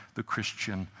concerning the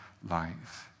Christian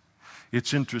life.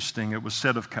 It's interesting, it was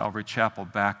said of Calvary Chapel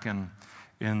back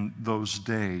in those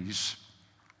days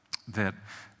that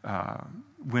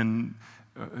when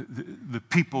the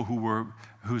people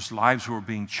whose lives were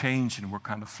being changed and were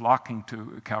kind of flocking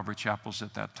to Calvary Chapels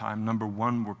at that time, number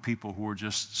one were people who were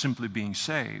just simply being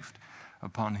saved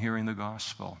upon hearing the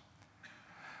gospel.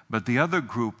 But the other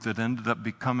group that ended up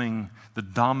becoming the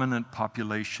dominant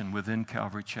population within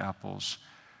Calvary Chapels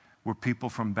were people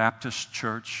from Baptist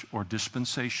church or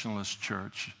dispensationalist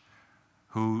church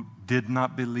who did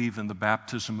not believe in the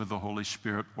baptism of the Holy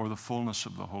Spirit or the fullness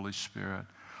of the Holy Spirit,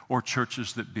 or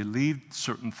churches that believed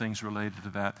certain things related to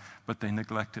that, but they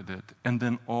neglected it. And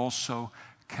then also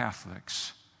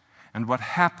Catholics. And what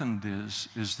happened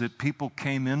is that people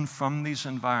came in from these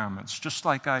environments, just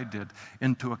like I did,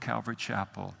 into a Calvary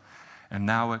Chapel, and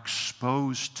now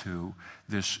exposed to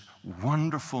this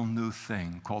wonderful new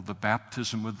thing called the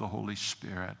baptism with the Holy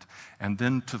Spirit, and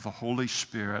then to the Holy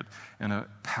Spirit in a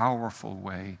powerful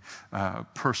way,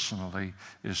 personally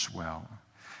as well.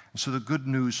 And so the good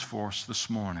news for us this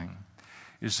morning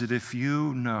is that if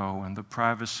you know in the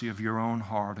privacy of your own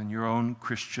heart and your own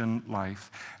Christian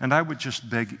life, and I would just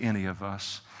beg any of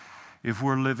us, if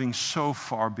we're living so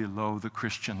far below the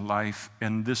Christian life,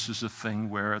 and this is a thing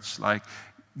where it's like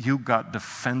you got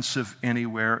defensive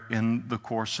anywhere in the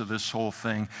course of this whole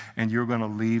thing, and you're going to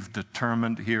leave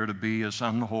determined here to be as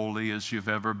unholy as you've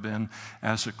ever been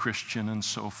as a Christian and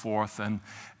so forth,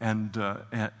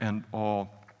 and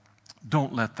all.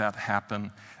 Don't let that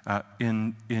happen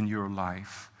in your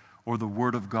life. or the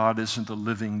Word of God isn't a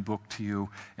living book to you,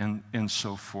 and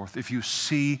so forth. If you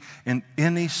see in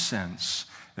any sense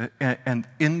an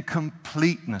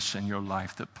incompleteness in your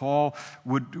life that Paul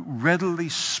would readily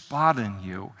spot in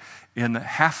you in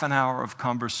half an hour of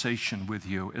conversation with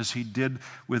you, as he did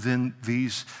within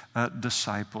these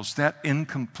disciples, that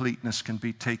incompleteness can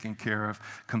be taken care of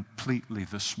completely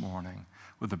this morning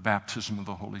with the baptism of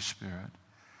the Holy Spirit.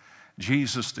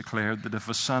 Jesus declared that if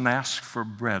a son asks for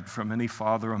bread from any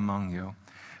father among you,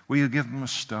 will you give him a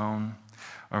stone?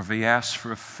 Or if he asks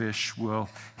for a fish, will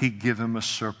he give him a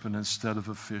serpent instead of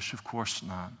a fish? Of course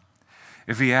not.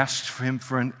 If he asks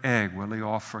for an egg, will he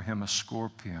offer him a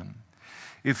scorpion?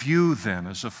 If you then,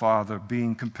 as a father,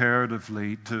 being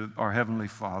comparatively to our Heavenly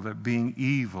Father, being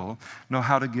evil, know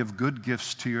how to give good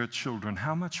gifts to your children,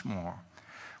 how much more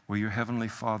will your Heavenly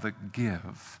Father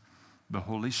give the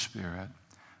Holy Spirit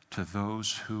to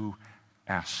those who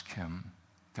ask him?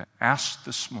 To ask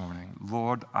this morning,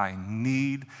 Lord, I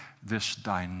need this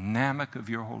dynamic of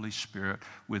your Holy Spirit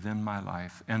within my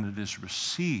life, and it is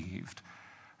received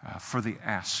for the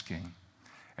asking.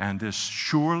 And as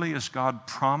surely as God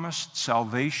promised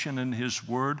salvation in his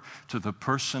word to the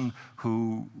person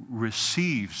who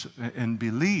receives and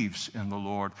believes in the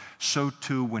Lord, so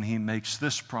too when he makes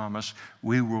this promise,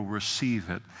 we will receive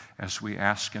it as we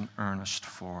ask in earnest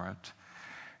for it.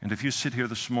 And if you sit here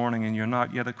this morning and you're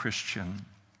not yet a Christian,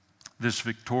 this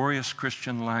victorious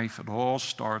Christian life, it all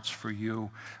starts for you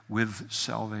with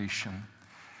salvation.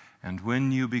 And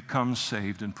when you become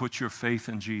saved and put your faith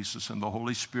in Jesus and the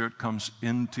Holy Spirit comes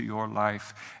into your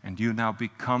life and you now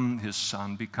become his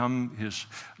son, become his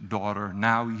daughter,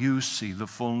 now you see the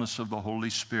fullness of the Holy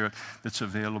Spirit that's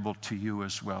available to you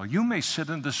as well. You may sit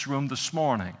in this room this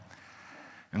morning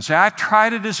and say, I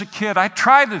tried it as a kid.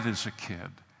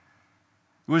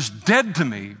 It was dead to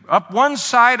me, up one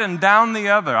side and down the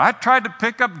other. I tried to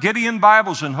pick up Gideon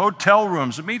Bibles in hotel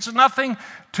rooms. It means nothing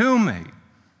to me.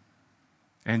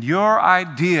 And your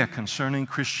idea concerning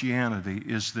Christianity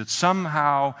is that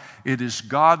somehow it is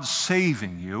God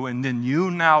saving you, and then you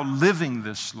now living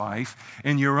this life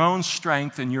in your own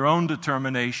strength and your own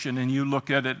determination, and you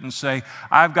look at it and say,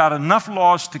 I've got enough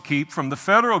laws to keep from the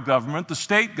federal government, the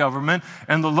state government,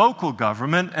 and the local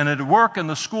government, and at work and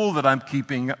the school that I'm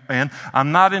keeping in,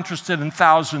 I'm not interested in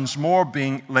thousands more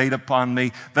being laid upon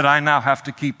me that I now have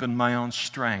to keep in my own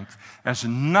strength. That's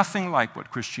nothing like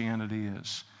what Christianity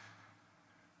is.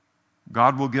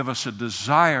 God will give us a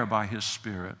desire by his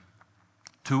Spirit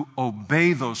to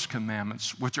obey those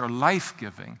commandments, which are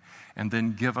life-giving, and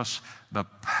then give us the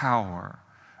power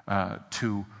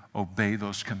to obey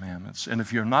those commandments. And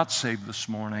if you're not saved this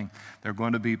morning, there are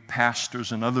going to be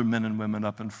pastors and other men and women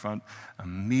up in front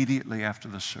immediately after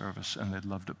the service, and they'd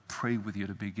love to pray with you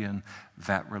to begin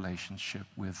that relationship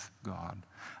with God.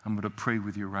 I'm going to pray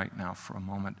with you right now for a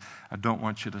moment. I don't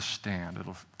want you to stand.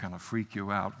 It'll kind of freak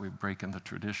you out. We're breaking the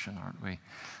tradition, aren't we?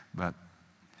 But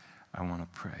I want to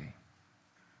pray.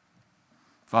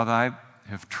 Father, I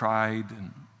have tried,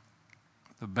 and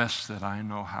the best that I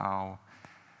know how,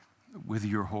 with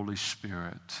your Holy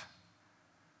Spirit,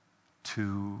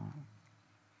 to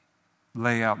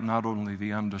lay out not only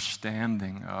the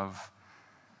understanding of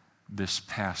this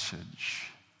passage,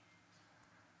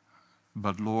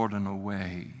 but Lord, in a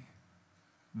way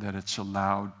that it's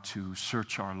allowed to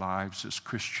search our lives as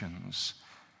Christians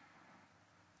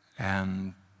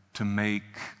and to make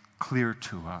clear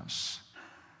to us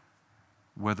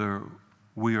whether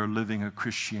we are living a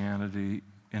Christianity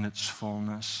in its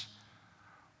fullness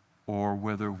or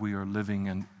whether we are living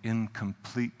an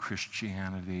incomplete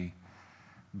Christianity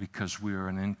because we are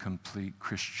an incomplete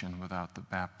Christian without the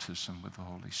baptism with the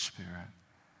Holy Spirit.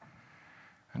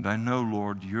 And I know,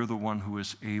 Lord, you're the one who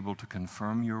is able to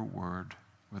confirm your word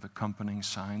with accompanying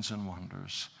signs and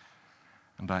wonders.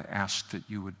 And I ask that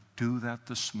you would do that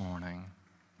this morning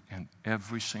in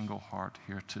every single heart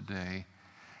here today,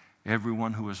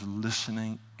 everyone who is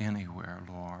listening anywhere,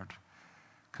 Lord,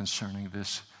 concerning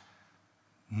this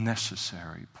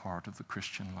necessary part of the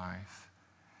Christian life.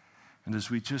 And as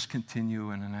we just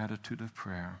continue in an attitude of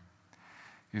prayer,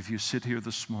 if you sit here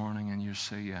this morning and you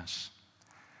say yes,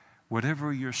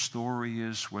 whatever your story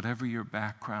is, whatever your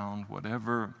background,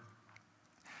 whatever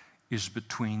is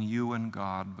between you and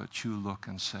God, but you look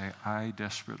and say, I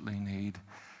desperately need,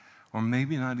 or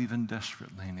maybe not even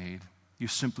desperately need, you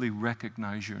simply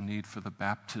recognize your need for the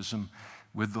baptism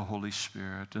with the Holy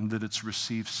Spirit and that it's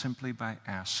received simply by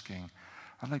asking.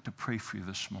 I'd like to pray for you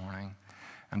this morning,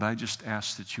 and I just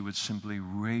ask that you would simply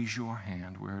raise your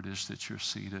hand where it is that you're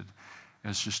seated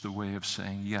as just a way of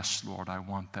saying, yes, Lord, I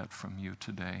want that from you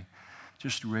today.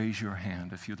 Just raise your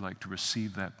hand if you'd like to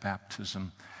receive that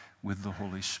baptism with the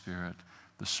Holy Spirit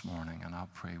this morning, and I'll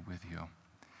pray with you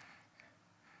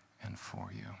and for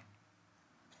you.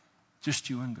 Just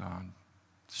you and God.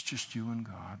 It's just you and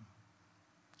God.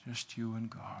 Just you and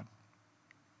God.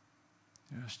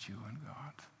 Just you and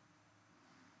God.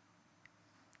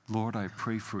 Lord, I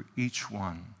pray for each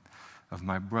one of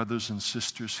my brothers and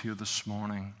sisters here this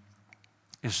morning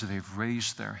as they've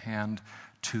raised their hand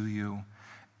to you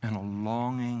in a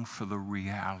longing for the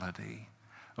reality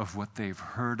of what they've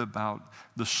heard about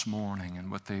this morning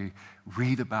and what they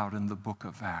read about in the book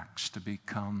of Acts to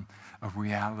become a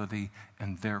reality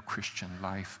in their Christian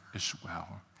life as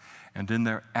well. And in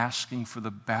their asking for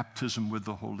the baptism with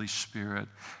the Holy Spirit,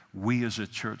 we as a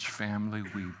church family,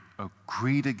 we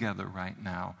agree together right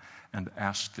now and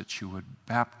ask that you would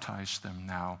baptize them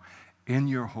now in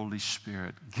your Holy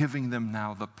Spirit, giving them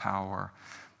now the power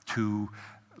to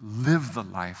live the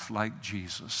life like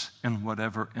Jesus in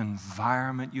whatever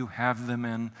environment you have them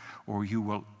in or you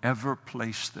will ever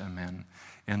place them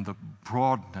in the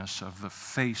broadness of the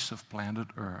face of planet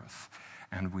Earth.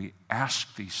 And we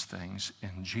ask these things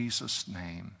in Jesus'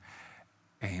 name.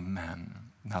 Amen.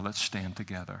 Now let's stand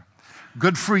together.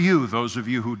 Good for you, those of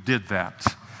you who did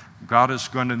that. God is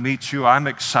going to meet you. I'm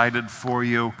excited for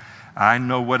you. I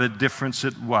know what a difference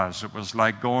it was. It was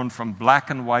like going from black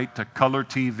and white to color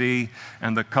TV,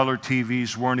 and the color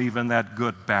TVs weren't even that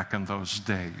good back in those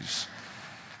days.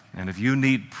 And if you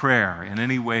need prayer in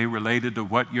any way related to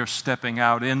what you're stepping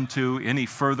out into, any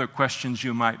further questions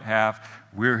you might have,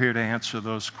 we're here to answer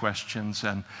those questions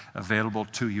and available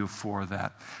to you for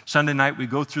that. Sunday night, we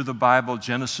go through the Bible,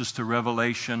 Genesis to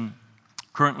Revelation,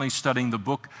 currently studying the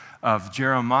book of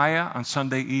Jeremiah on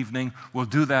Sunday evening. We'll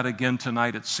do that again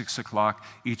tonight at 6 o'clock.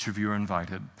 Each of you are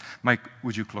invited. Mike,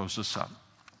 would you close us up?